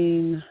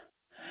seen?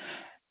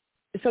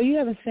 So you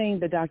haven't seen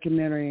the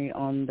documentary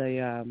on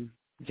the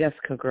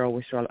Jessica girl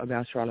with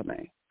about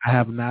Charlamagne? I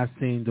have not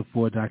seen the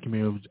full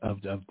documentary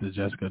of the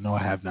Jessica. No,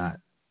 I have not.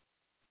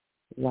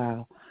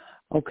 Wow.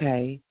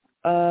 Okay.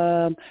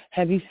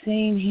 Have you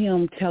seen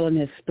him telling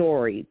his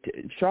story?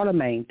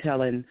 Charlamagne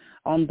during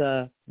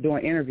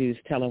interviews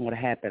telling what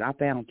happened. I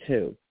found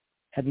 2.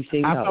 Have you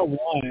seen those? I saw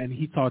one.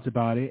 He talked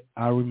about it.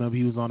 I remember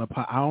he was on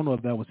I don't know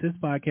if that was his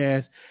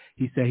podcast.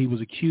 He said he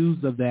was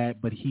accused of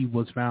that, but he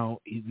was found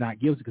not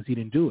guilty because he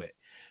didn't do it.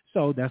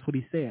 So that's what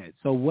he said.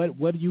 So what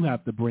do you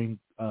have to bring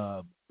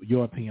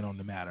your opinion on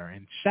the matter?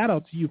 And shout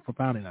out to you for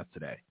finding us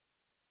today.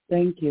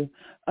 Thank you.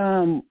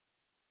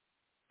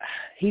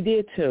 He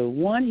did 2.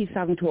 One, he's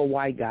talking to a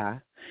white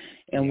guy,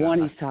 and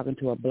one he's talking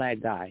to a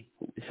black guy.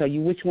 So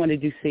which one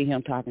did you see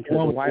him talking to,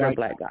 the white or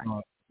black guy?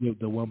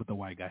 The one with the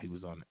white guy. He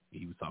was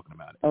talking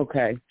about it.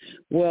 Okay.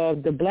 Well,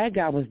 the black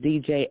guy was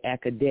DJ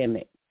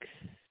Academics.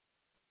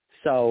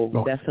 So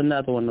that's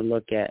another one to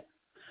look at.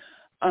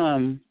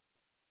 All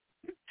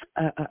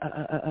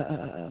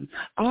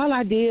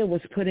I did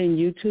was put in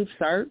YouTube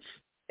search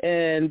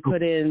and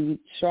put in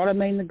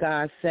Charlamagne the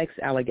God's sex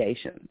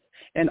allegations.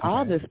 And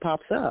all this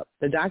pops up.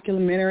 The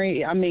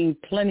documentary, I mean,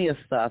 plenty of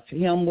stuff.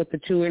 Him with the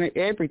 2,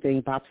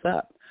 everything pops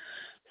up.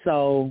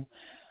 So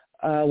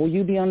will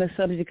you be on the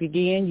subject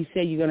again? You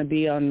said you're going to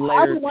be on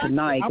later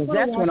tonight, because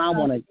that's when I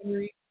want to.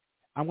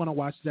 I'm going to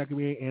watch the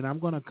documentary, and I'm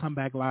going to come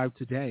back live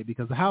today,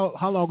 because how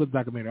long is the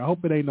documentary? I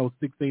hope it ain't no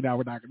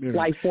 16-hour documentary.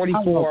 Like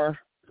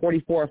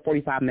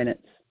 45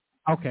 minutes.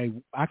 Okay,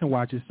 I can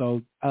watch it.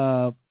 So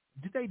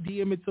did they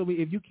DM it to me?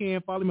 If you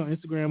can, follow me on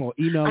Instagram or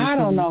email me. I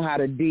don't know how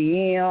to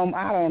DM.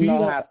 I don't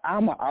know how.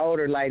 I'm an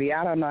older lady.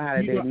 I don't know how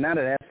to do none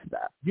of that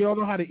stuff. You don't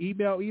know how to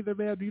email either,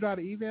 man? Do you know how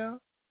to email?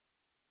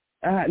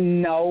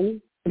 No.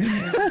 Believe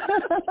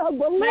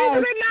it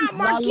or not,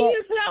 my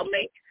kids help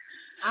me.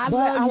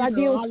 All I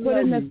did was put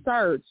in the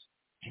search.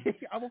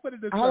 I'm gonna put in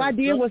the search. All I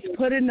did was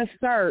put in the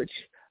search.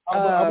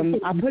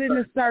 I put in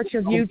the search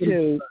of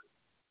YouTube.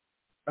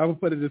 I will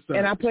put it this way.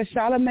 And I put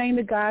Charlamagne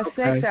the God's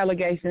sex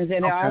allegations,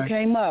 and it all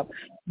came up.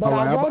 But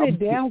I wrote it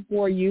down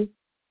for you.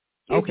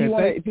 If you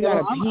got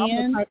a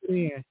pen.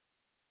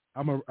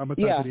 I'm gonna type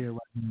it in right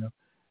now.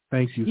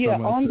 Thank you so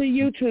much. On the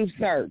YouTube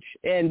search,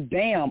 and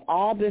bam,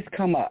 all this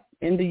come up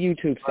in the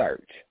YouTube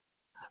search.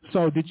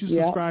 So did you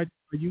subscribe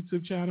to the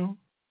YouTube channel?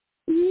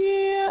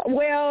 Yeah,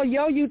 well,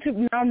 your YouTube,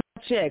 no, not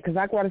yet, because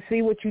I got to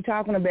see what you're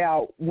talking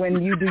about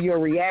when you do your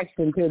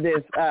reaction to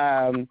this.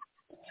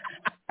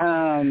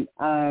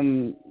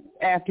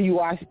 After you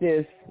watch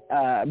this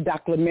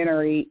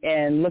documentary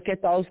and look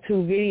at those 2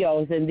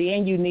 videos, and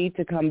then you need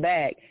to come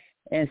back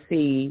and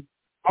take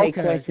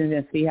questions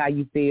and see how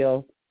you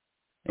feel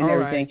and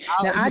everything.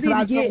 Now, I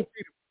didn't get.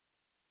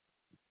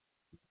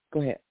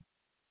 Go ahead.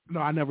 No,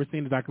 I never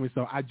seen the documentary,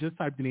 so I just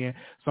typed it in.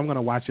 So I'm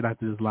gonna watch it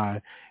after this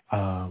live.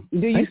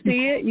 Do you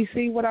see it? You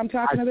see what I'm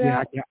talking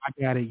about? Yeah, I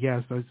got it.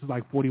 Yeah, so it's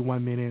like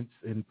 41 minutes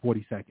and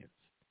 40 seconds.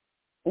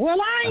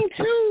 Well, I ain't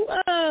too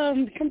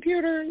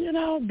computer,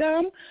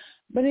 dumb.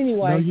 But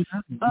anyway, no, you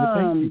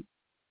haven't.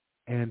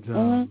 And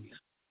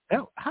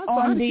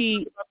how did you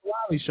about the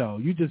Wiley show?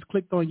 You just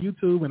clicked on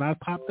YouTube and I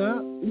popped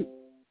up.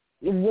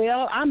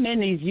 Well, I'm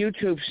in these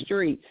YouTube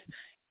streets,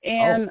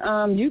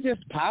 and you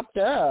just popped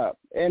up,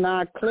 and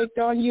I clicked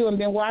on you and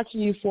been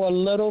watching you for a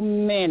little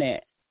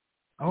minute.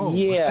 Oh,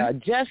 yeah, okay.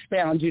 Just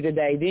found you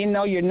today. Didn't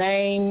know your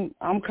name.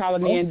 I'm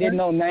calling in, didn't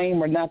know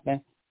name or nothing.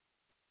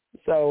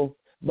 So.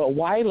 But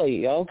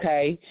Wiley,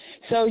 okay.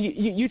 So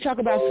you talk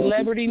about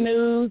celebrity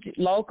news,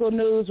 local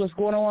news, what's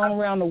going on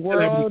around the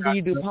world. Do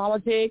you do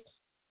politics?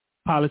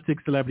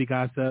 Politics, celebrity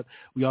gossip.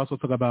 We also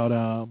talk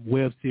about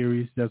web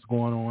series that's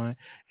going on,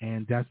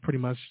 and that's pretty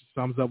much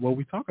sums up what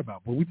we talk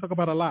about. But we talk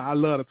about a lot. I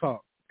love to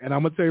talk, and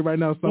I'm gonna tell you right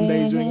now, some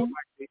days you're gonna like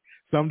me,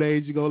 some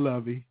days you're gonna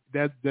love me.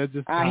 That's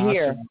just I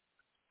hear.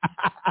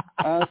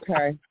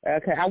 Okay.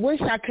 I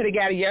wish I could have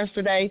got it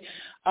yesterday.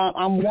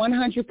 I'm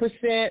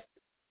 100%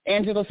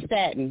 Angela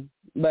Stanton.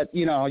 But,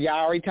 y'all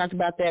already talked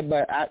about that,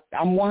 but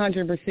I'm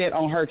 100%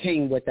 on her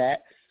team with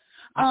that.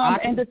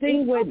 And the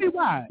thing with...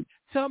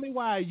 Tell me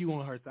why you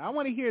on her side. I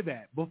want to hear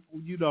that. Before,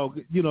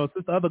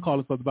 since the other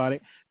callers talked about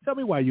it, tell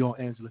me why you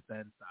on Angela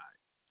Stanton's side.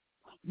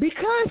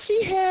 Because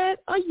she had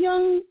a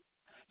young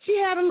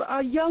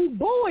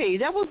boy.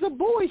 That was a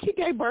boy. She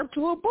gave birth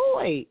to a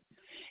boy.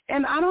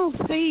 And I don't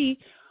see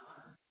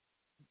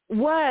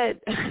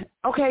what...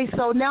 Okay,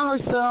 so now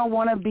her son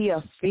want to be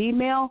a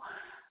female...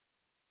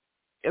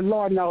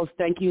 Lord knows,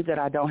 thank you that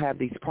I don't have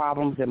these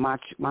problems, and my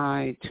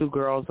 2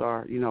 girls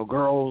are,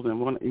 girls and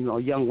one,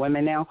 young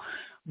women now.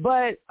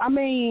 But I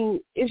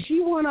mean, if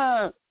she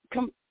wanna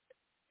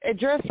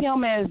address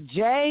him as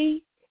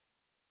Jay,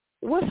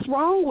 what's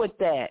wrong with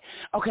that?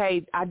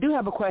 Okay, I do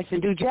have a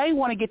question. Do Jay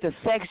want to get the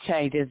sex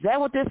change? Is that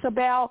what this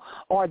about,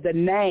 or the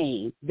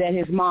name that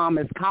his mom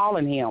is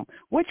calling him?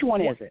 Which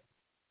one is it?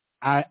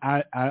 I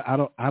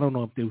don't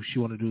know if she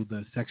want to do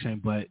the section,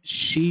 but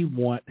she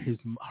want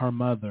her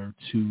mother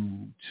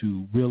to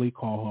really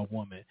call her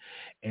woman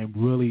and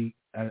really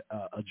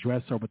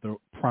address her with the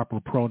proper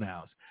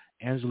pronouns.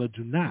 Angela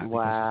do not.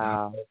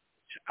 Wow.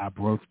 I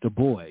birthed the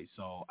boy,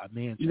 so I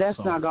mean that's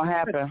not gonna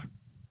happen.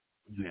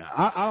 Yeah,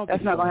 I don't.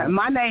 That's not gonna happen.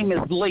 My name is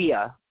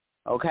Leah.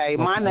 Okay,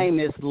 my name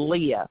is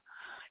Leah,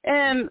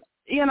 and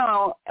you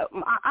know,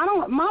 I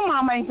don't. My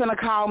mom ain't gonna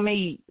call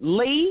me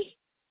Lee,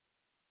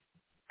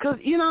 because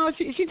you know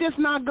she just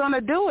not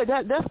gonna do it.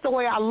 That's the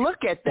way I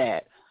look at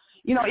that.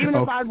 You know, even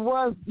if I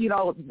was, you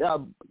know,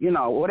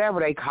 whatever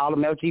they call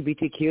them,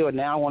 LGBTQ, and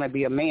now I want to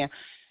be a man.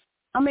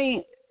 I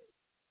mean,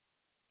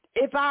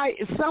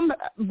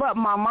 but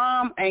my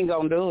mom ain't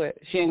gonna do it.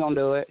 She ain't gonna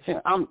do it.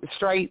 I'm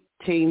straight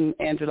team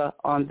Angela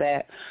on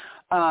that.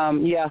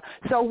 Yeah.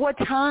 So what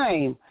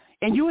time?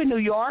 And you in New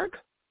York?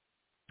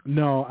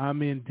 No,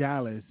 I'm in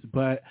Dallas.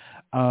 But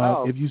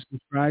if you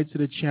subscribe to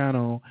the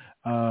channel,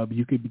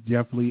 you could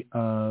definitely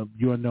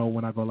you'll know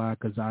when I go live,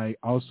 because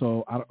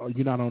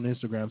you're not on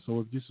Instagram. So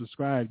if you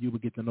subscribe, you will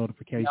get the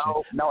notification.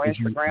 No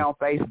Instagram,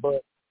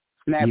 Facebook,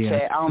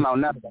 Snapchat. I don't know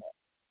none of that.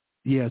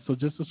 Yeah, so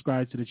just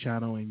subscribe to the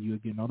channel and you'll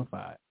get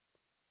notified.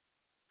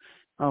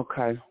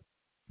 Okay.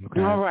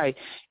 All right.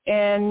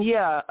 And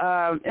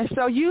and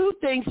so you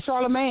think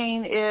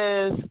Charlamagne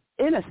is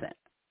innocent?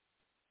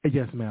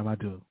 Yes, ma'am, I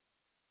do.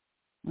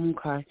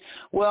 Okay.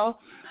 Well,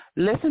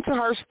 listen to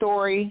her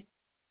story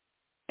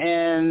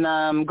and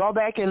go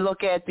back and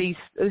look at these.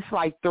 It's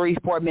like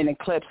 3-4 minute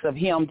clips of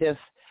him just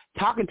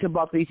talking to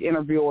both these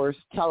interviewers,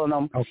 telling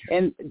them. Okay.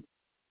 And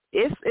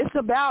it's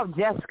about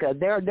Jessica.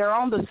 They're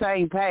on the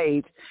same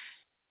page.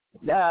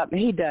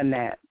 He done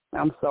that.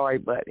 I'm sorry,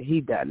 but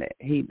he done it.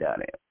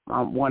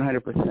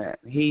 100%.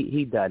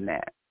 He done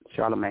that.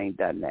 Charlamagne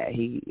done that.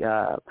 He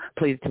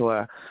pleaded to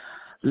a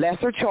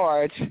lesser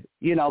charge,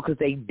 you know, because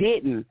they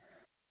didn't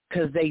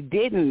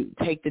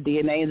take the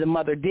DNA, and the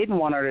mother didn't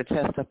want her to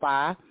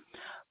testify.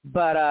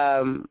 But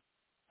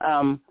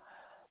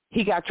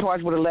he got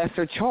charged with a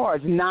lesser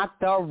charge, not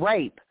the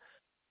rape.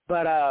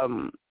 But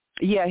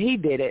he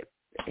did it.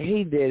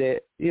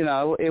 You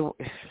know,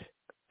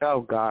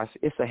 oh gosh,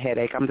 it's a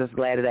headache. I'm just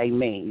glad it ain't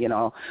me. You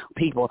know,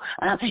 people.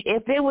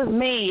 If it was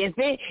me,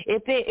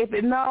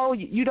 no,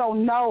 you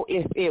don't know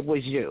if it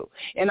was you.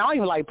 And I don't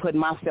even like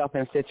putting myself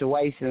in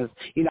situations.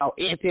 You know,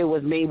 if it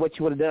was me, what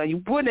you would have done?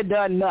 You wouldn't have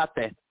done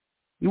nothing.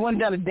 You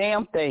wouldn't have done a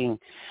damn thing.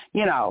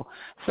 You know,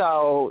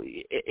 so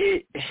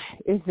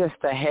it's just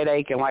a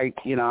headache. And like,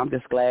 you know, I'm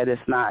just glad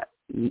it's not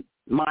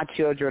my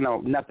children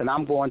or nothing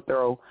I'm going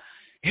through.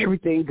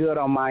 Everything good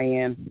on my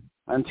end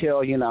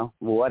until, you know,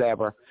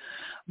 whatever.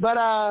 But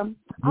I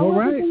will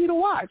continue to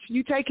watch.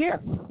 You take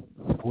care.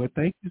 Well,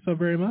 thank you so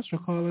very much for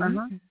calling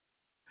in.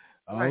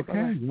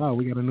 Okay. Wow,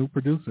 we got a new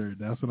producer.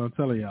 That's what I'm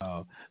telling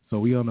y'all. So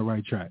we on the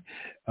right track.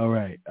 All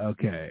right.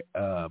 Okay.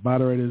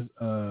 Moderators,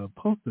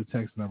 post the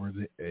text numbers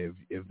if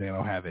they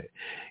don't have it.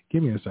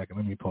 Give me a second.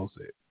 Let me post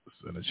it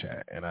in the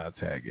chat, and I'll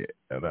tag it,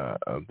 and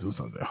I'll do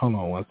something. Hold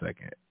on 1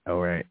 second. All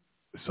right.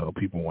 So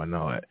people want to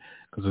know it,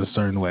 because there's a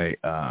certain way.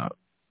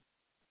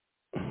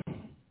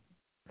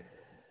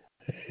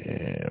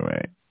 Yeah,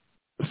 right.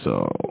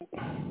 So,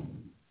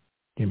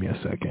 give me a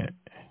second.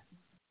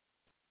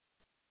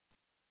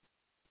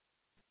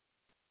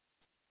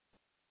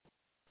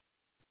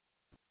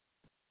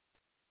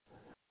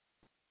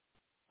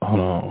 Hold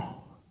on.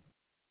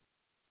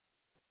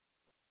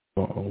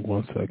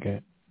 1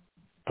 second.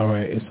 All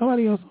right. Is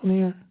somebody else on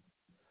here?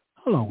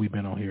 How long we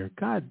been on here?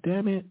 God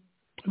damn it.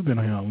 We've been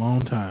on here a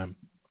long time.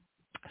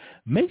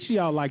 Make sure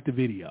y'all like the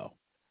video.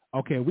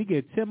 Okay, we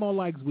get 10 more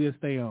likes, we'll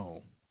stay on.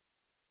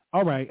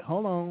 All right,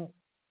 hold on.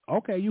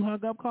 Okay, you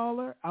hung up,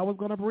 caller? I was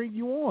going to bring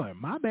you on.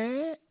 My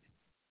bad.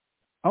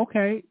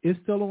 Okay, it's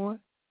still on.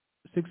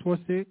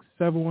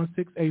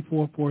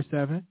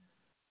 646-716-8447.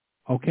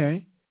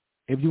 Okay.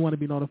 If you want to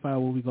be notified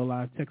when we go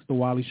live, text the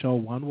Wiley Show,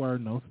 one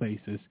word, no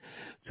spaces,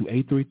 to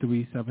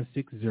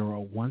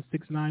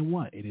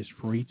 833-760-1691. It is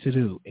free to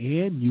do.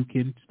 And you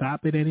can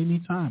stop it at any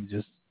time.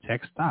 Just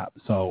text stop.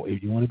 So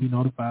if you want to be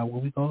notified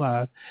when we go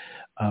live,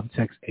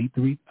 text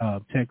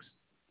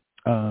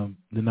the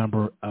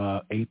number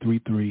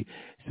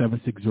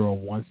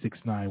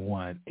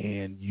 833-760-1691,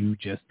 and you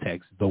just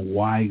text the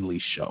Wiley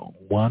Show,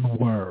 one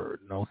word,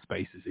 no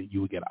spaces, and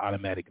you will get an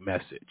automatic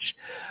message.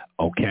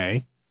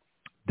 Okay,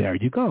 there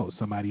you go.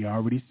 Somebody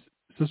already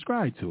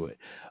subscribed to it.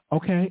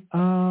 Okay,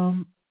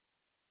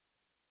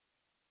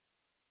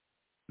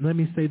 let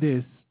me say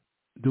this.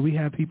 Do we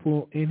have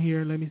people in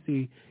here? Let me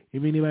see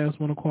if anybody else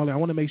want to call in. I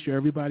want to make sure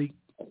everybody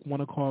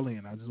want to call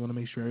in. I just want to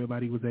make sure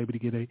everybody was able to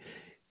get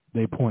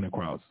their point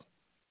across.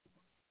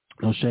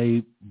 No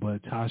shade,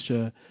 but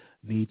Tasha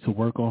needs to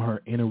work on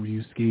her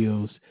interview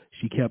skills.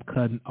 She kept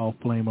cutting off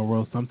Flame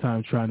Monroe,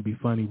 sometimes trying to be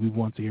funny. We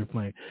want to hear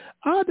Flame.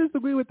 I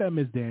disagree with that,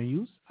 Miss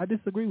Daniels. I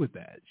disagree with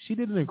that. She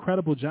did an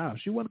incredible job.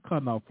 She wasn't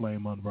cutting off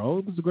Flame Monroe.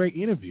 It was a great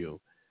interview.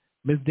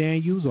 Miss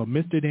Daniels or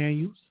Mr.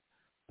 Daniels,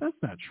 that's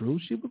not true.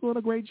 She was doing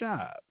a great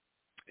job.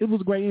 It was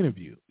a great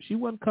interview. She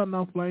wasn't cutting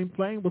off Flame.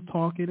 Flame was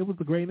talking. It was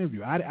a great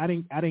interview. I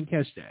didn't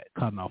catch that,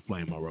 cutting off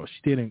Flame Monroe.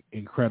 She did an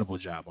incredible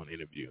job on the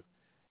interview.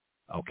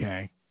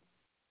 Okay.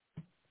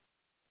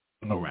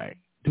 All right.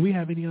 Do we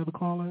have any other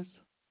callers?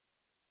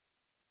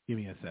 Give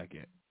me a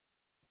second.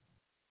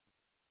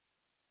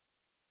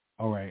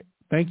 All right.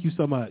 Thank you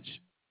so much.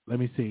 Let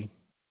me see.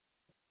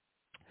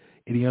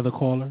 Any other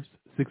callers?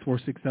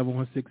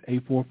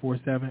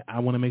 646-716-8447. I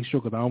want to make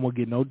sure because I don't want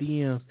to get no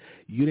DMs.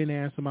 You didn't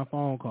answer my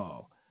phone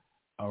call.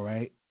 All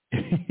right.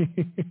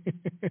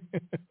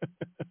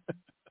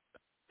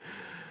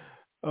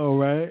 All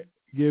right.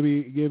 Give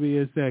me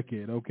a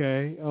second,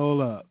 okay?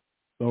 Hold up.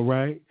 All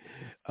right.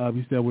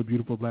 You said we're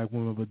beautiful black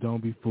women, but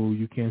don't be fooled.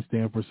 You can't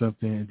stand for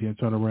something and then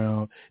turn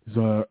around.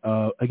 So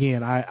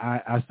again,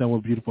 I stand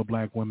with beautiful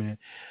black women.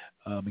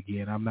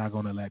 Again, I'm not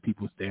gonna let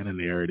people stand in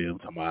the narrative.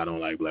 I don't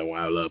like black women.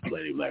 I love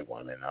plenty of black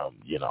women.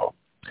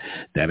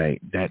 That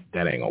ain't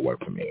gonna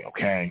work for me.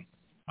 Okay.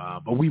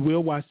 But we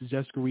will watch the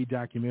Jessica Reed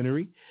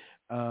documentary,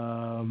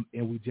 and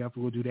we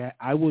definitely will do that.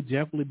 I will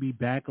definitely be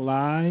back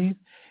live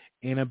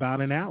in about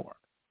an hour.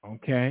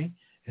 Okay.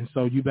 And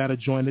so you better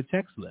join the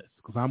text list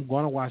because I'm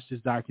going to watch this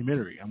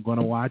documentary. I'm going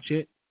to watch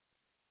it,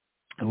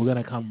 and we're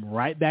going to come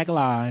right back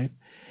live.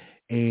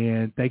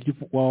 And thank you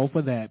all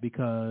for that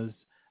because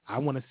I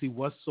want to see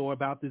what's so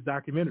about this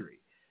documentary.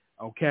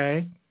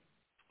 Okay?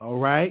 All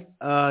right.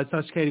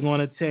 Tasha Katie going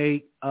to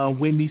take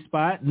Wendy's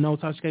spot. No,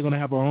 Tasha Katie going to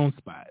have her own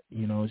spot.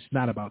 It's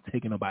not about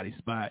taking nobody's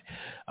spot.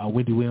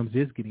 Wendy Williams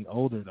is getting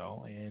older,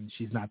 though, and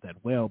she's not that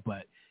well.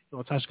 But,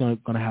 Tasha's going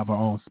to have her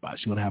own spot.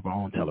 She's going to have her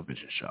own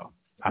television show.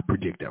 I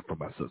predict that for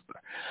my sister.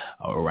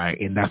 All right.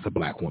 And that's a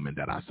black woman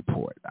that I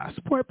support. I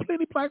support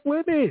plenty of black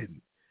women.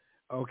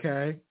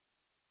 Okay.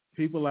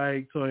 People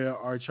like Toya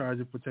are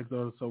charging for text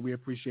orders, so we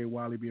appreciate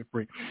Wiley being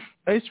free.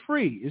 It's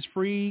free. It's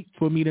free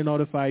for me to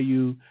notify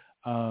you.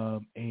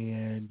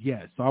 And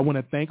yes, so I want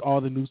to thank all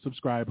the new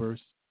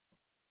subscribers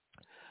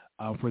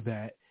for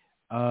that.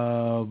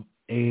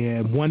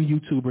 And one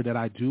YouTuber that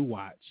I do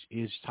watch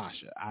is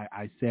Tasha.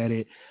 I said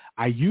it.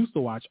 I used to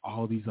watch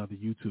all these other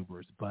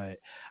YouTubers, but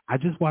I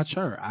just watch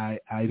her. I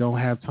don't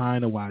have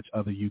time to watch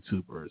other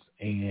YouTubers,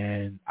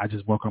 and I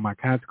just work on my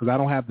content because I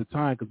don't have the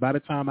time. Because by the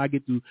time I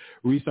get through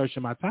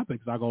researching my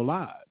topics, I go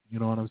live. You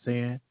know what I'm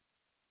saying?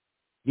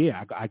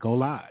 Yeah, I go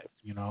live,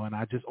 and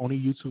I just only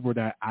YouTuber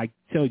that I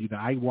tell you that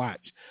I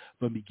watch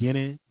from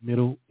beginning,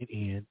 middle, and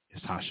end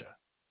is Tasha.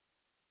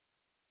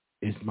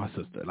 It's my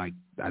sister. Like,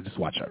 I just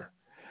watch her.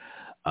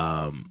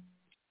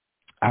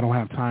 I don't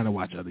have time to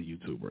watch other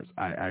YouTubers.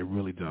 I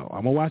really don't.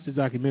 I'm going to watch the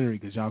documentary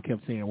because y'all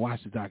kept saying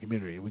watch the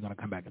documentary, and we're going to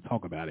come back and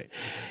talk about it.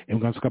 And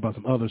we're going to talk about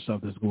some other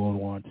stuff that's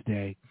going on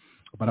today.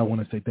 But I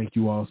want to say thank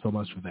you all so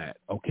much for that,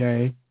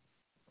 okay?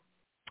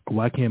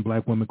 Why can't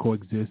black women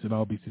coexist and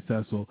all be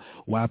successful?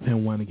 Why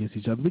pin one against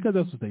each other? Because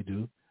that's what they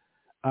do.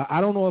 I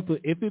don't know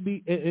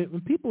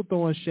if people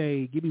throwing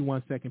shade, give me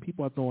 1 second,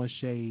 people are throwing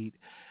shade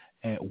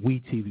at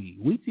WeTV.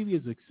 WeTV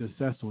is a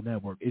successful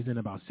network. It's in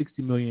about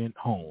 60 million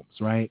homes,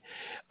 right?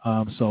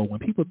 So when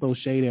people throw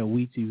shade at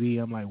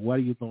WeTV, I'm like, what are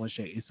you throwing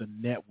shade? It's a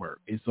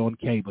network. It's on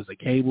cable. It's a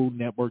cable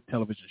network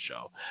television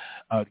show,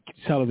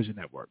 television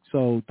network.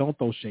 So don't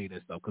throw shade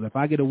at stuff because if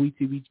I get a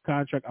WeTV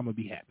contract, I'm going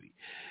to be happy,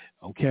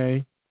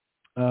 okay?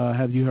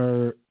 Have you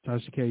heard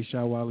Tasha K.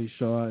 Shaw, Wiley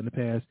Shaw in the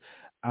past?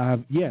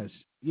 Yes,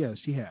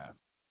 she have.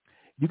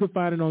 You can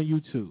find it on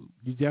YouTube.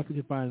 You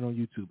definitely can find it on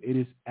YouTube. It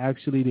is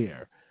actually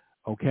there.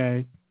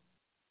 Okay,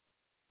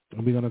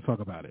 and we're going to talk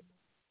about it.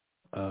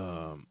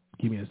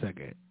 Give me a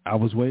second. I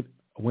was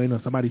waiting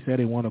on somebody said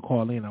they want to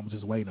call in. I'm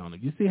just waiting on it.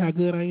 You see how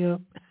good I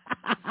am?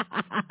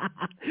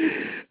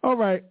 All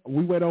right,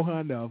 we wait on her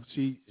enough.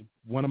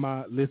 One of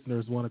my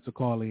listeners wanted to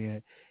call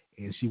in,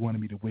 and she wanted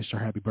me to wish her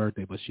happy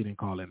birthday, but she didn't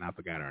call in. I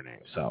forgot her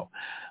name, so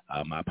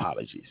my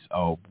apologies.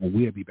 Oh, well,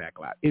 we'll be back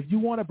live. If you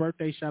want a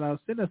birthday shout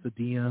out, send us a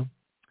DM.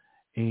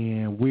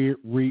 And we're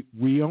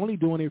only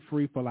doing it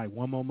free for like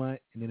 1 more month,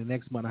 and then the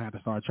next month I have to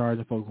start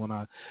charging folks when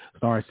I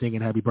start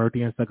singing happy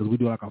birthday and stuff because we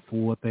do like a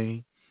full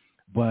thing.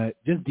 But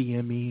just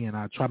DM me, and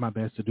I try my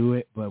best to do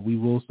it. But we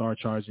will start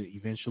charging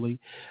eventually.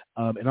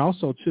 And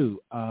also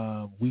too,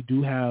 we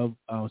do have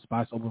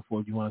spots open for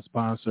if you want to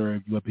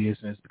sponsor your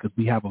business because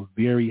we have a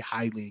very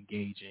highly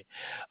engaging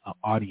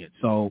audience.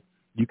 So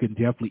you can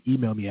definitely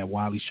email me at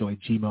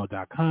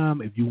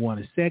wileyshow@gmail.com if you want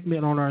a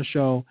segment on our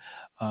show.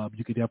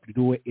 You can definitely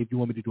do it. If you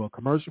want me to do a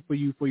commercial for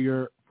you for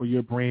your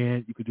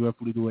brand, you can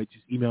definitely do it.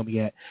 Just email me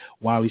at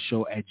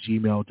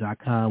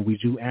wileyshow@gmail.com. We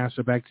do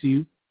answer back to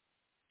you.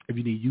 If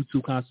you need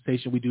YouTube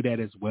consultation, we do that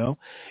as well.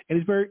 And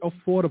it's very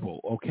affordable,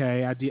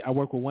 okay? I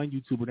work with one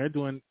YouTuber. They're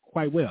doing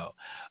quite well.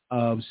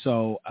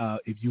 So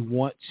if you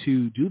want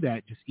to do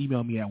that, just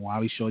email me at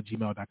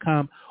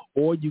wileyshow@gmail.com,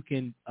 or you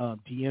can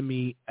DM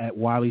me at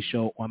Wiley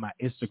Show on my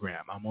Instagram.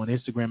 I'm on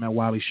Instagram at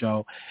Wiley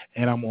Show,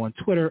 and I'm on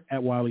Twitter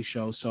at Wiley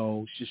Show.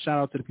 So just shout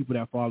out to the people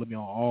that follow me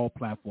on all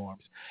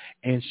platforms.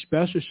 And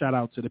special shout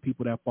out to the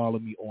people that follow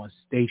me on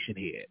Station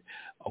Head.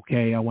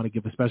 Okay, I want to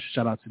give a special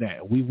shout out to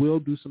that. We will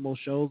do some more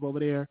shows over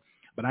there,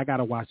 but I got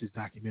to watch this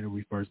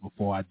documentary first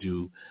before I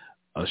do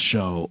a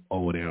show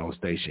over there on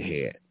Station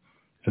Head.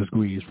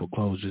 Agrees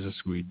foreclosures.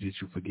 Agreed. Did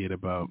you forget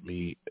about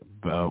me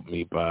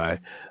by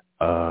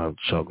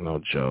Choke No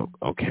Joke?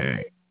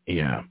 Okay.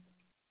 Yeah.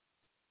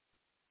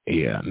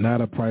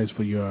 Not a price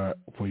for your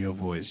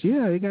voice.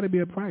 Yeah, it got to be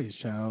a price,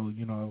 child.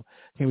 Can't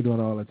be doing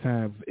it all the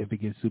time if it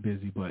gets too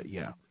busy. But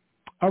yeah.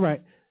 All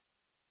right.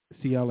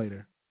 See y'all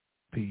later.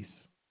 Peace.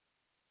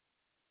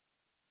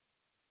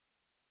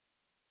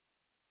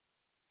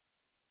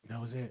 That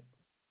was it.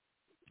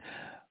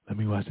 Let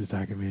me watch this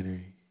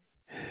documentary.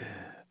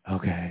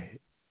 Okay.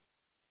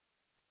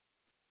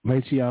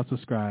 Make sure y'all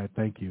subscribe.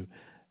 Thank you.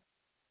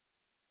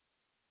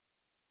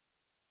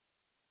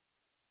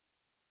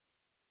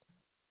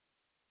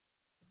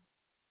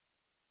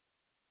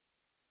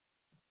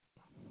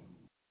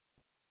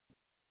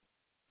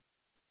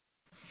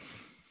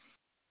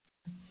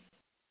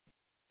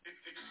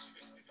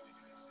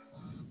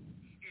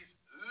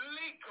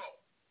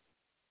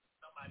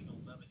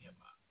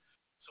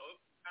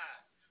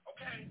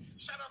 Okay,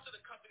 shout out to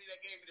the company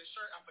that gave me the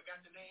shirt. I forgot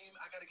the name.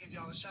 I got to give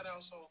y'all a shout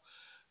out. So,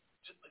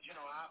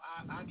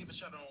 I'll give a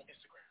shout out on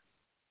Instagram.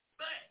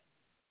 But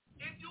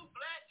if you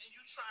black and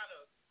you try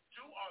to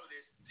do all of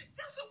this,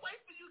 that's a way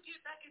for you to get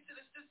back into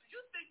the system.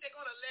 You think they're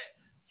going to let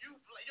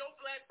your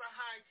black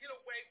behind get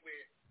away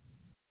with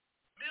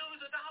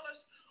millions of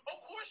dollars?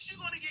 Of course you're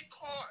going to get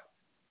caught.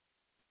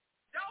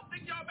 Y'all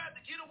think y'all about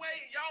to get away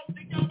and y'all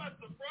think y'all about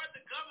to defraud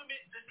the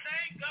government, the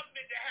same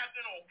government that has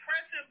been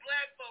oppressing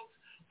black folks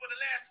for the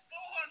last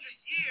 400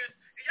 years,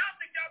 and y'all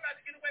think y'all about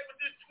to get away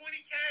with this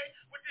 20K,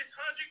 with this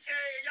 100K,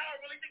 and y'all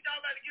really think y'all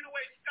about to get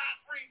away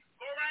scot-free?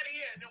 Go right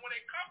ahead. And then when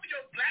they come for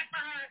your black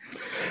behind,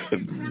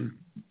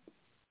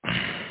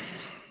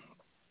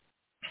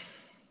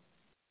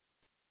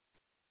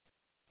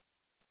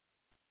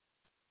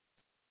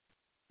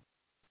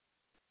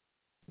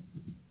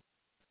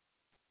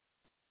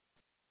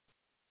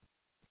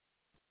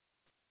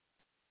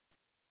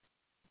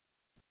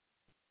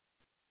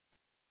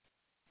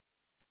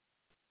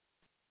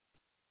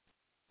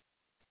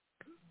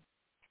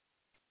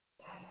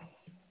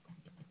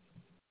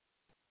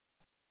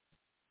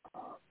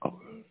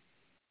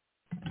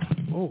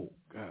 Oh.